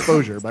your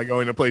exposure by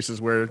going to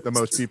places where the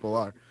most people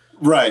are.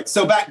 Right.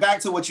 So back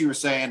to what you were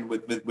saying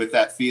with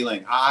that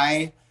feeling.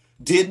 I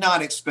did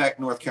not expect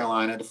North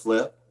Carolina to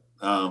flip,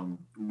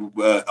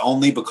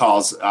 only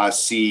because I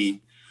see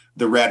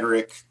the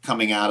rhetoric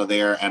coming out of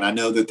there, and I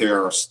know that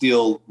there are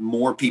still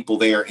more people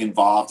there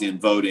involved in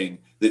voting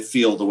that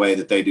feel the way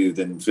that they do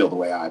than feel the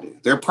way I do.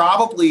 They're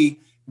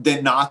probably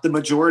not the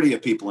majority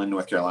of people in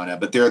North Carolina,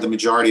 but they're the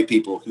majority of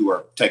people who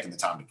are taking the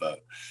time to vote.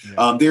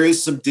 Yeah. There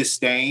is some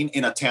disdain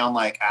in a town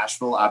like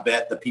Asheville. I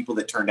bet the people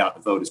that turned out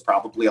to vote is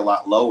probably a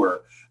lot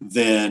lower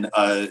than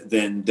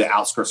the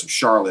outskirts of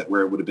Charlotte,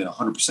 where it would have been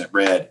 100%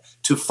 red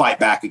to fight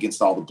back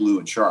against all the blue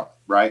in Charlotte,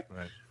 right?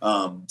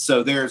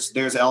 So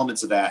there's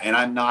elements of that, and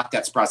I'm not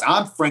that surprised.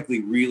 I'm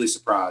frankly really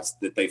surprised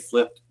that they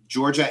flipped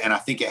Georgia, and I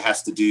think it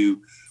has to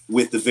do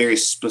with the very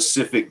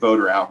specific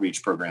voter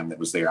outreach program that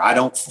was there. I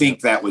don't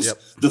think that was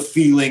the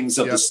feelings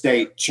of the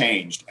state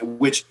changed,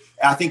 which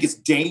I think is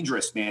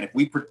dangerous, man. If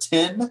we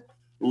pretend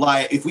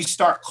like, if we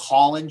start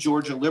calling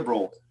Georgia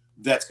liberal,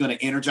 that's going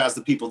to energize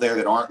the people there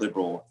that aren't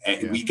liberal.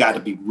 And we got to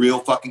be real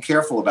fucking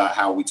careful about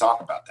how we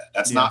talk about that.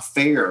 That's not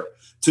fair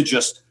to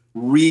just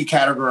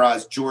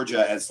recategorize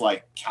Georgia as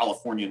like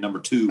California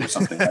 #2 or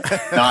something.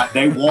 Not,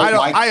 they won't.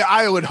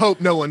 I would hope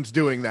no one's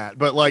doing that,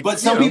 but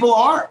some people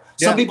are.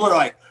 Some people are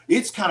like,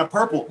 it's kind of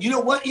purple. You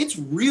know what? It's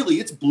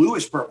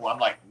bluish purple. I'm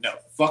like, no,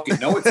 fucking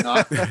no, it's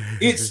not.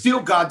 It's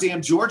still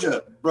goddamn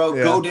Georgia, bro.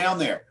 Yeah. Go down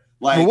there.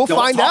 Like, we'll don't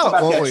find talk out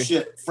about that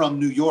shit from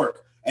New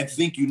York and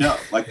think you know.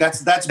 Like that's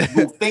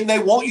the thing they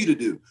want you to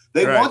do.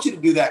 They want you to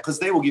do that because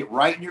they will get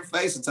right in your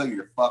face and tell you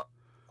you're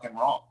fucking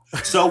wrong.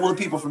 So will the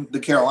people from the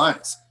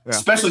Carolinas,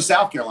 especially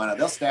South Carolina.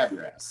 They'll stab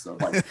your ass. So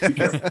like, be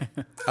careful.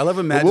 I love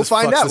Imagine. We'll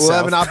find out. We'll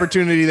have an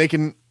opportunity. They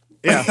can.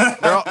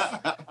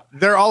 Yeah,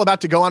 they're all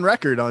about to go on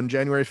record on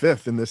January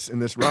 5th in this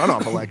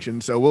runoff election.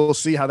 So we'll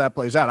see how that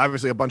plays out.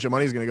 Obviously, a bunch of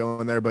money is going to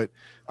go in there, but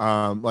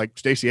like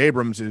Stacey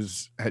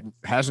Abrams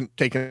hasn't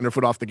taken her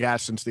foot off the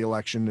gas since the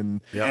election,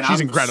 and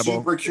she's incredible.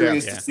 Super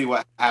curious to see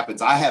what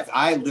happens.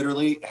 I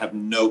literally have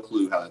no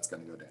clue how that's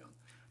going to go down.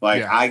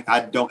 Like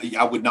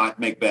I would not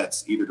make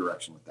bets either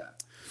direction with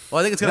that. Well,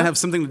 I think it's going to have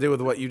something to do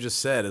with what you just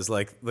said. Is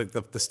like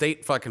the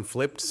state fucking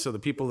flipped, so the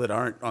people that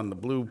aren't on the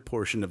blue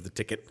portion of the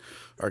ticket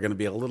are going to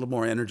be a little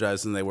more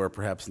energized than they were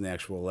perhaps in the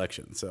actual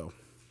election. So,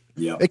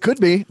 it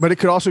could be, but it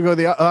could also go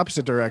the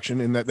opposite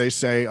direction in that they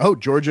say, "Oh,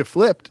 Georgia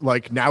flipped.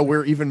 Like now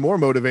we're even more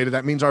motivated.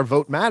 That means our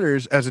vote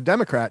matters as a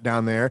Democrat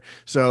down there.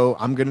 So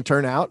I'm going to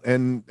turn out."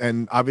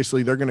 And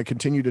obviously they're going to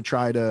continue to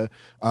try to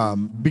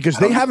because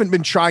they haven't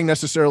been trying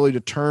necessarily to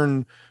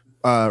turn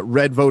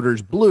red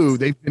voters blue.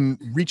 They've been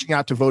reaching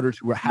out to voters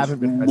who haven't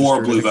been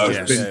more blue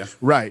voters,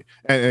 right,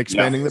 and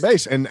expanding the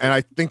base. And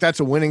I think that's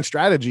a winning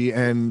strategy.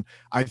 And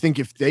I think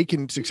if they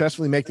can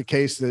successfully make the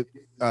case that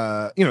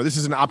this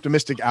is an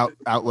optimistic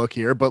outlook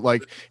here, but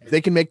like if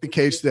they can make the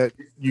case that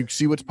you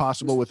see what's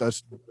possible with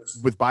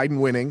Biden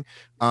winning,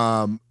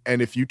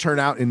 and if you turn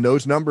out in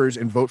those numbers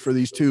and vote for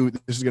these two,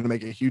 this is going to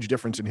make a huge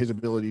difference in his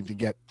ability to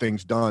get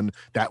things done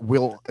that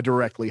will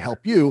directly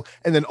help you.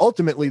 And then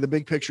ultimately the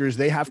big picture is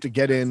they have to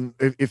get in,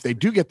 if they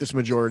do get this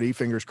majority,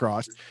 fingers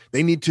crossed,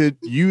 they need to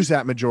use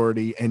that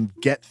majority and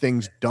get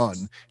things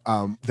done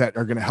that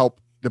are going to help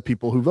the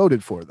people who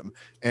voted for them.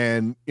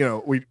 And,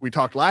 we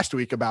talked last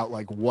week about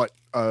like what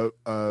a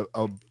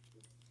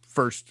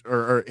first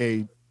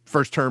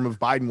term of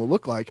Biden will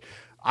look like.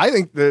 I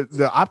think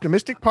the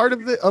optimistic part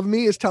of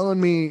me is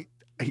telling me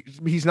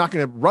he's not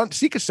going to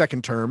seek a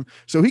second term,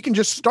 so he can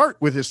just start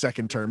with his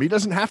second term. He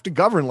doesn't have to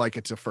govern like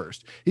it's a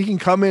first. He can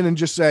come in and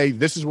just say,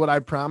 this is what I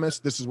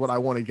promised. This is what I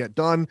want to get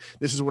done.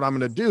 This is what I'm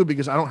going to do,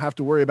 because I don't have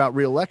to worry about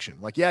re-election.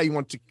 Like, you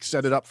want to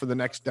set it up for the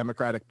next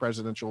Democratic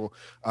presidential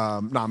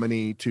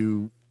nominee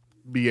to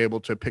be able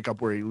to pick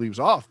up where he leaves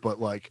off. But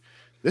like,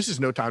 this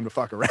is no time to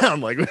fuck around.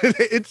 Like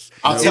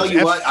I'll tell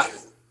you what,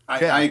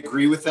 I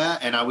agree with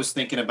that. And I was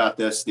thinking about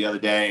this the other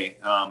day.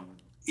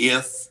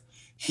 If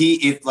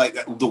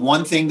the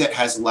one thing that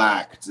has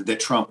lacked that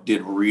Trump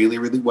did really,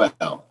 really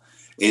well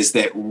is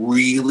that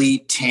really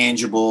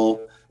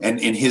tangible and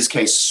in his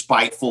case,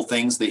 spiteful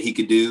things that he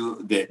could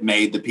do that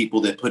made the people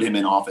that put him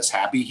in office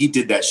happy. He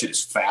did that shit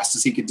as fast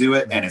as he could do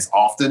it and as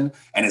often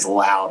and as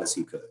loud as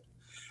he could.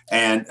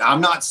 And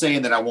I'm not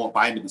saying that I want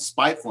Biden to be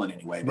spiteful in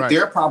any way, but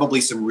there are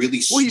probably some really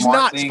smart he's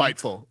not things.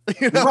 Spiteful.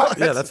 Right.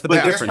 Yeah, that's the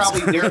big difference.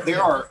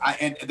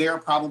 There are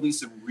probably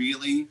some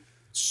really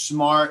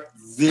smart,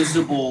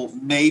 visible,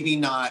 maybe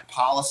not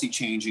policy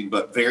changing,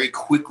 but very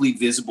quickly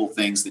visible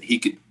things that he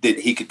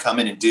could come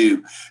in and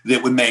do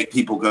that would make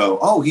people go,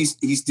 "Oh,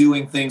 he's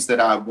doing things that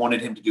I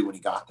wanted him to do when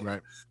he got there."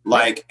 Right.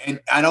 Like,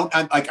 and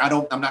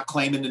I'm not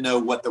claiming to know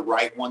what the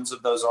right ones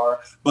of those are,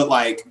 but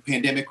like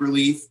pandemic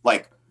relief,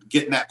 like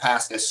getting that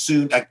passed as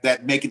soon, like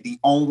that, make it the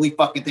only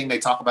fucking thing they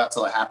talk about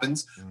till it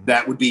happens. Mm-hmm.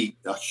 That would be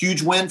a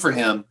huge win for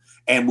him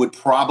and would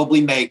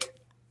probably make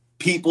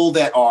people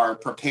that are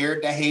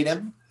prepared to hate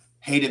him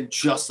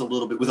just a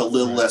little bit with a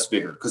little less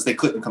vigor because they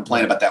couldn't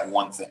complain about that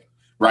one thing,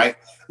 right?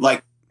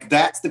 Like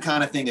that's the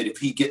kind of thing that if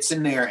he gets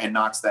in there and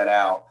knocks that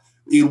out,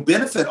 it'll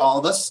benefit all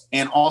of us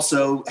and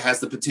also has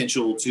the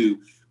potential to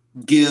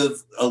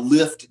give a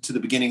lift to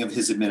the beginning of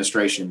his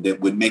administration that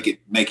would make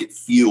it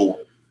feel,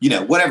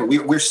 whatever.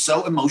 We're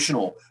so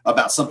emotional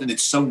about something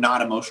that's so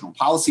not emotional.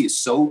 Policy is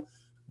so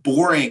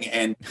boring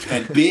and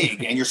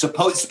big, and it's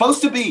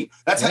supposed to be.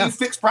 That's how you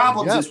fix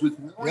problems is with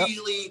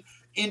really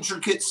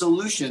intricate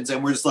solutions.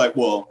 And we're just like,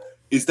 well,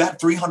 is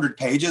that 300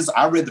 pages?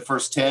 I read the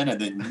first 10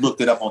 and then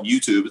looked it up on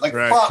YouTube. It's like,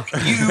 fuck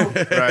you.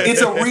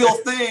 It's a real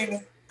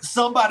thing.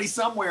 Somebody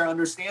somewhere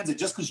understands it.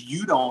 Just because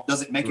you don't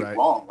doesn't make it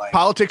wrong. Like,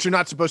 politics are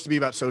not supposed to be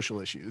about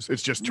social issues.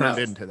 It's just turned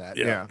into that.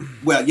 Yeah.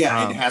 Well,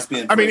 yeah, it has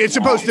been. I mean, it's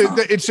supposed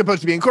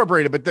to be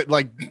incorporated, but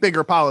like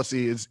bigger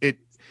policy is it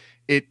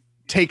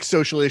takes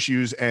social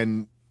issues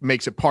and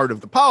makes it part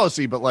of the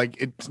policy, but like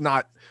it's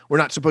not. We're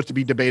not supposed to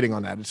be debating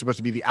on that. It's supposed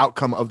to be the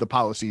outcome of the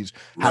policies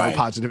have a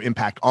positive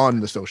impact on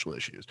the social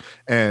issues.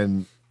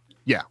 And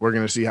yeah, we're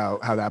going to see how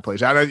that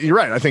plays out. You're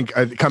right. I think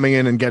coming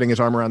in and getting his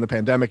arm around the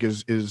pandemic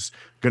is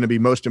going to be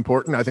most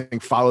important. I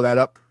think follow that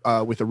up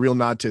with a real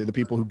nod to the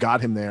people who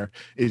got him there.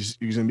 He's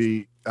going to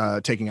be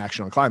taking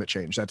action on climate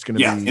change. That's going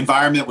to be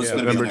environment was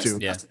going to be number two.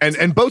 Yeah.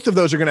 And both of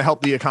those are going to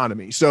help the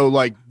economy. So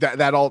like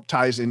that all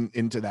ties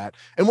into that.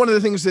 And one of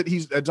the things that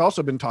that's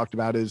also been talked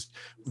about is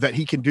that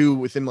he can do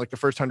within like the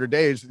first 100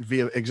 days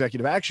via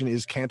executive action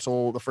is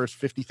cancel the first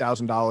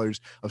 $50,000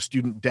 of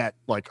student debt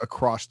like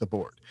across the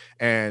board.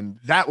 And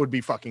that would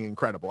be fucking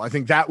incredible. I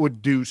think that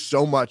would do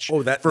so much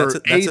for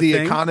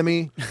the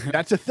economy.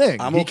 That's a thing.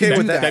 I'm okay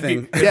with that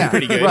thing. Yeah,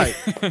 pretty good. Right.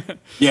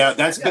 Yeah,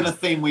 that's been a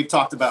thing we've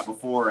talked about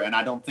before, and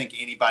I don't think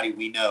anybody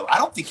we know, I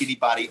don't think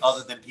anybody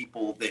other than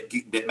people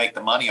that make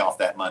the money off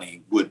that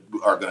money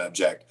are going to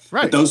object.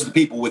 Right. But those are the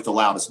people with the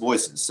loudest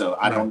voices. So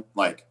I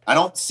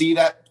don't see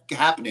that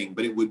happening,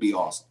 but it would be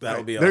awesome. That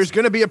would be awesome. There's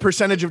going to be a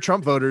percentage of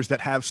Trump voters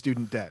that have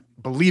student debt,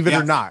 believe it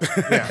or not.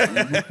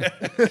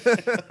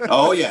 Yeah.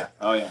 Oh yeah.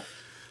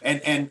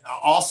 And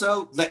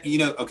also,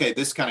 okay,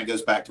 this kind of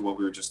goes back to what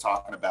we were just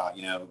talking about,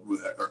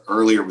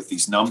 earlier with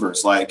these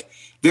numbers. Like,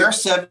 there are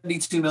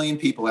 72 million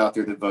people out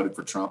there that voted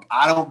for Trump.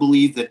 I don't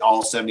believe that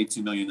all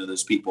 72 million of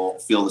those people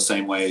feel the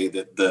same way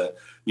that the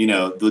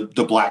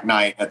Black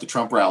Knight at the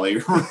Trump rally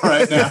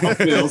right now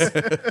feels.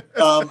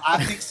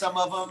 I think some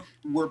of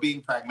them were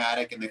being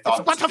pragmatic and they thought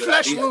it was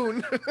a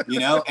good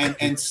idea.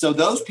 And so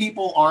those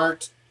people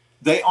aren't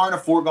a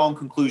foregone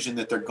conclusion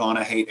that they're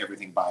gonna hate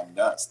everything Biden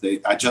does.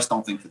 I just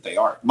don't think that they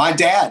are. My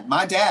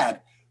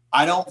dad,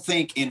 I don't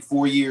think in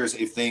 4 years,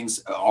 if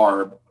things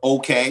are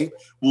okay,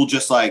 we'll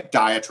just like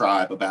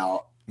diatribe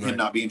about him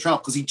not being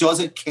Trump, because he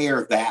doesn't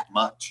care that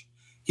much.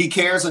 He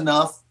cares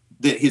enough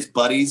that his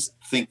buddies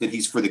think that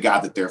he's for the guy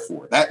that they're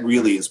for. That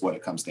really is what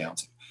it comes down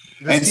to.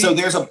 So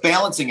there's a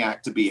balancing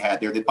act to be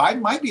had there that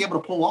Biden might be able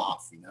to pull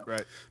off.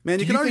 Right, man.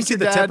 You can already see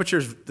the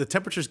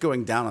temperatures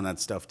going down on that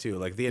stuff too.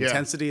 Like the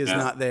intensity is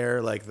not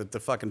there. Like the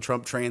fucking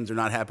Trump trains are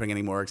not happening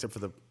anymore, except for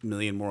the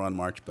million more on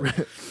March.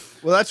 But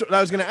well, that's what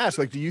I was going to ask.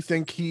 Like, do you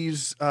think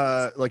he's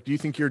do you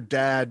think your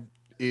dad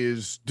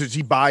does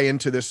he buy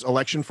into this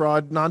election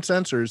fraud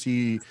nonsense, or is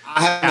he?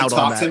 I haven't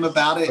talked to him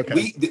about it.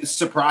 Okay.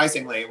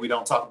 Surprisingly, we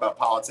don't talk about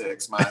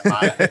politics. My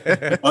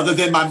other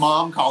than my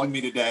mom calling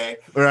me today,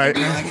 right?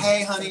 Being like,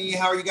 hey, honey,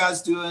 how are you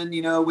guys doing?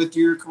 With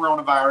your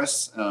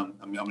coronavirus.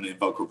 I'm going to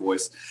invoke her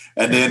voice,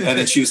 and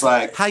then she was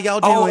like, how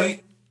y'all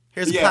doing?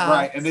 Here's a pie.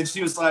 Right. And then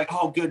she was like,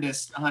 oh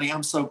goodness, honey,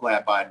 I'm so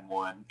glad Biden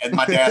won. And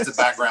my dad's in the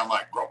background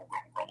like, grumble,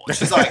 grumble. And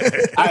she's like,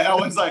 I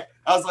was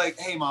like,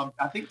 hey mom,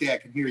 I think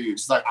dad can hear you.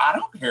 She's like, I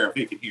don't care if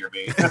he can hear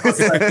me. And I was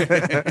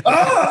like,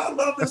 I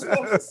love this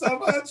woman so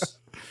much.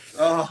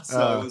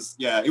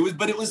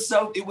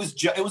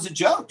 It was a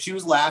joke. She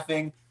was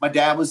laughing. My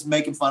dad was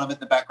making fun of it in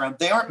the background.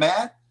 They aren't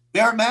mad. They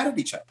aren't mad at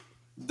each other.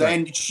 Right.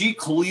 And she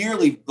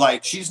clearly,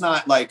 like, she's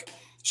not an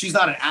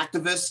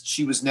activist.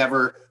 She was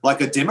never like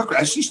a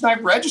Democrat. She's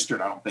not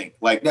registered, I don't think.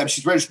 Like,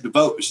 she's registered to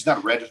vote, but she's not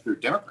a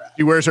registered Democrat.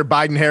 She wears her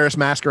Biden-Harris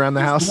mask around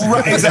the house.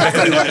 Right,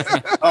 exactly.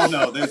 Oh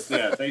no,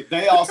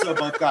 they also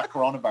both got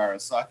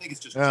coronavirus, so I think it's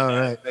just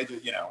genetic. They do,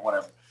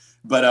 whatever.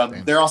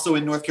 But they're also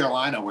in North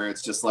Carolina, where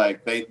it's just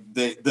like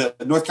the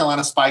North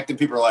Carolina spiked, and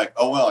people are like,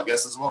 "Oh well, I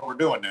guess this is what we're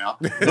doing now."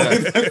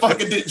 They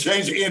fucking didn't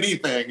change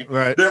anything.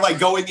 Right? They're like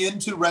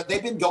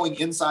they've been going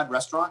inside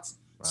restaurants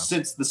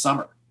since the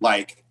summer.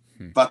 Like,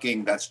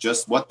 fucking, that's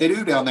just what they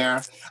do down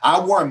there. I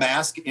wore a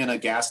mask in a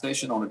gas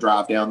station on a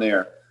drive down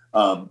there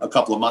a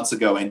couple of months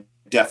ago, and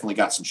definitely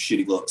got some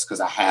shitty looks because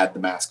I had the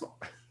mask on.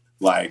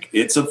 Like,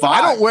 it's a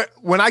vibe.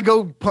 When I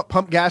go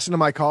pump gas into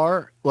my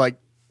car, like,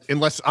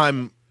 unless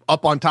I'm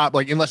up on top,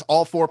 like, unless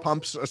all four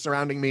pumps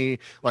surrounding me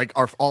like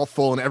are all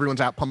full and everyone's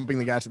out pumping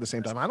the gas at the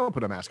same time, I don't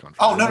put a mask on.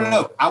 Oh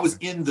no! I was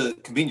in the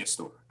convenience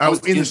store. I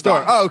was in the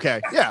store. Oh,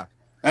 okay, yeah.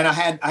 And I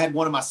had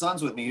one of my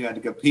sons with me who had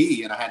to go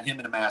pee, and I had him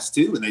in a mask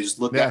too. And they just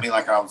looked at me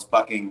like I was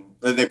fucking.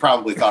 They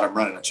probably thought I'm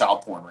running a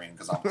child porn ring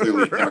because I'm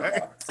clearly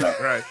right.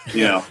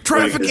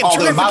 Trafficking.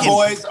 My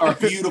boys are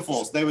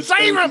beautiful. So they would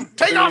save them.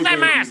 Take off that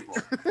mask.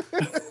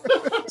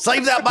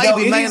 Save that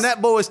baby, man.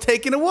 That boy is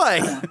taken away.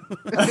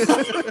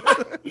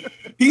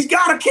 He's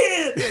got a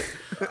kid.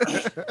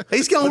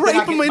 He's gonna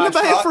rape him in the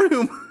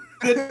bathroom.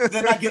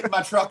 Then I get in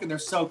my truck and they're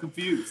so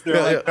confused.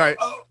 They're like,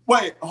 oh,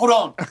 wait, hold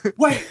on.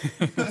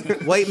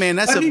 Wait, man,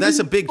 that's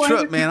a big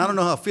truck, man. I don't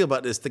know how I feel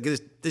about this.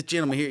 This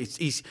gentleman here,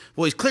 he's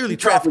clearly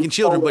trafficking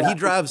children, but he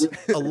drives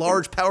a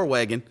large power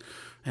wagon.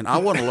 And I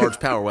want a large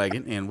Power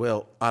Wagon, and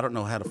well, I don't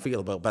know how to feel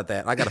about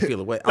that. I got to feel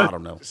away. I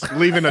don't know.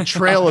 Leaving a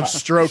trail of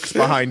strokes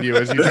behind you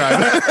as you drive.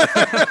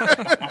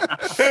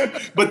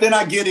 But then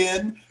I get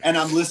in and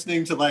I'm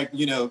listening to, like,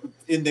 you know,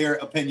 in their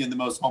opinion, the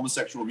most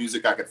homosexual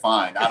music I could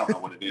find. I don't know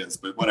what it is,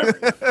 but whatever.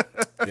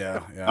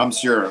 Yeah. I'm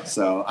sure.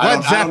 So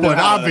Led Zeppelin,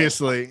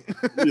 obviously.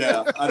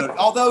 Yeah. I don't.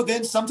 Although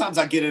then sometimes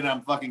I get in and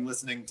I'm fucking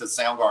listening to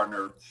Soundgarden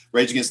or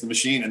Rage Against the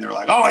Machine, and they're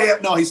like, "Oh yeah,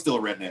 no, he's still a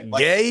redneck." Like,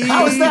 Gay.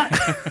 how is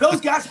that?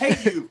 Those guys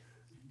hate you.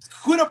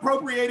 Quit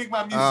appropriating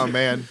my music. Oh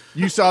man,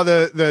 you saw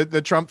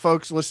the Trump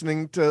folks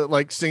listening to,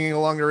 like, singing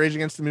along to Rage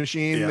Against the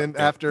Machine, and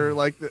after,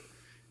 like,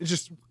 it's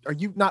just, are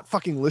you not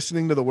fucking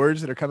listening to the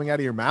words that are coming out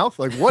of your mouth?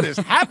 Like, what is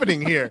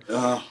happening here?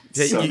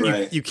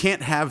 You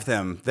can't have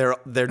them.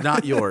 They're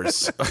not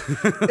yours.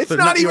 It's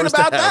not even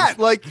about that.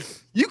 Like,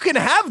 you can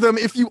have them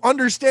if you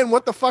understand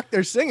what the fuck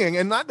they're singing,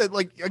 and not that,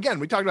 like, again,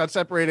 we talked about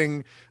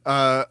separating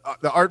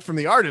the art from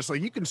the artist.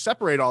 Like, you can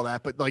separate all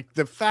that, but, like,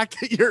 the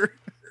fact that you're,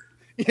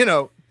 you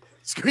know,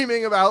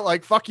 screaming about,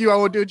 like, fuck you, I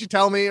won't do what you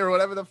tell me, or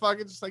whatever the fuck.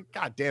 It's just like,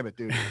 God damn it,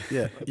 dude.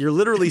 Yeah. You're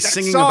literally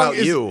singing about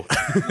you.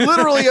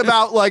 Literally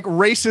about, like,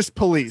 racist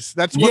police.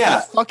 That's what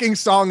this fucking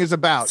song is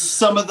about.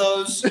 Some of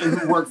those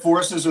who work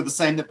forces are the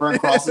same that burn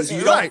crosses.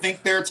 You don't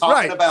think they're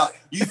talking about,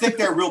 you think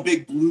they're real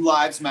big Blue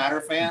Lives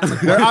Matter fans?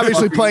 Like, they're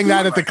obviously playing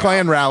that at the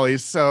Klan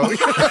rallies, so.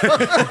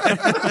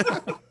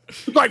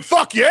 Like,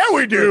 fuck yeah,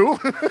 we do.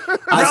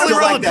 Rally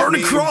around the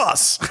burning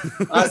cross.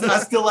 I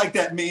still like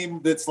that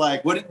meme that's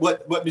like,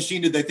 what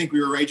machine did they think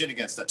we were raging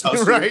against? A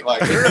toaster? Right.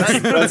 Like,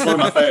 that's one of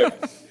my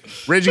favorites.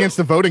 Rage Against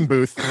the voting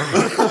booth.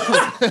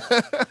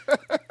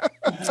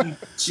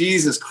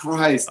 Jesus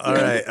Christ. All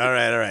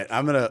right.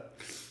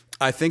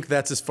 I think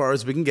that's as far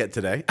as we can get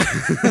today.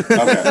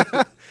 Okay.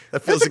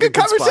 That feels That's a good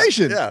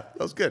conversation. Spot. Yeah, that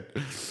was good.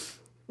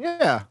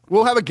 Yeah,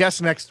 we'll have a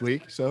guest next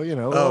week, so, you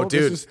know. Oh,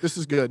 dude, this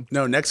is good.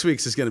 No, next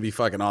week's is going to be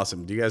fucking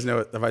awesome. Do you guys know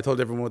it? Have I told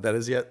everyone what that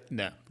is yet?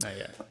 No, not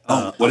yet.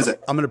 What is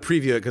it? I'm going to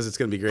preview it because it's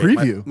going to be great.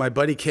 Preview? My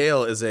buddy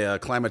Kale is a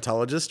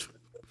climatologist.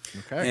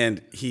 Okay.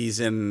 And he's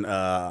in,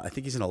 I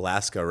think he's in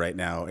Alaska right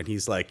now, and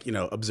he's, like, you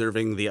know,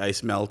 observing the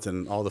ice melt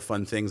and all the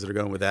fun things that are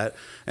going with that.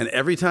 And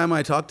every time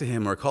I talk to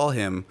him or call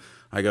him,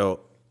 I go,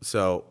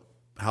 "So,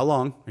 how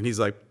long?" And he's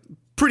like,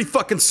 "Pretty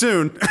fucking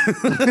soon."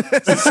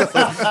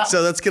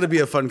 so that's going to be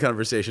a fun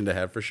conversation to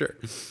have for sure.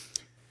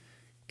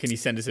 Can you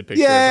send us a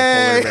picture of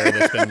a polar bear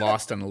that's been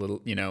lost on a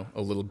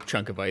little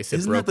chunk of ice that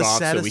Isn't broke that the off, so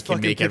saddest we can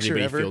fucking make picture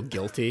everybody ever? feel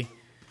guilty?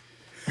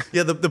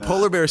 Yeah, the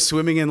polar bear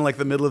swimming in, like,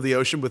 the middle of the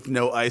ocean with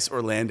no ice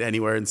or land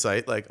anywhere in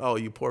sight. Like, oh,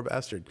 you poor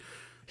bastard.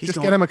 Just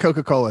get him a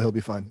Coca-Cola. He'll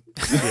be fine.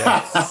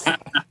 Yeah.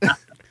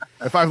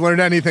 If I've learned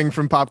anything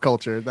from pop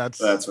culture,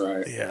 that's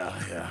right.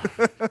 Yeah.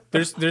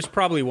 There's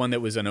probably one that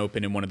was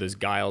unopened in one of those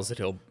guiles that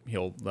he'll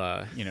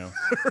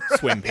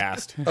swim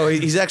past. Oh,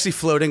 he's actually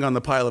floating on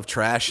the pile of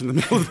trash in the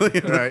middle of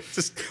the Right.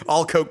 Just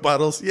all Coke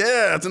bottles.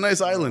 Yeah, it's a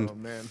nice island. Oh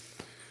man.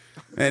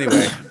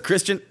 Anyway,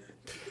 Christian.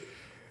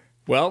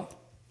 Well,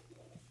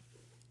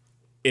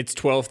 it's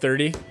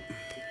 12:30.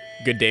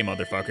 Good day,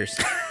 motherfuckers.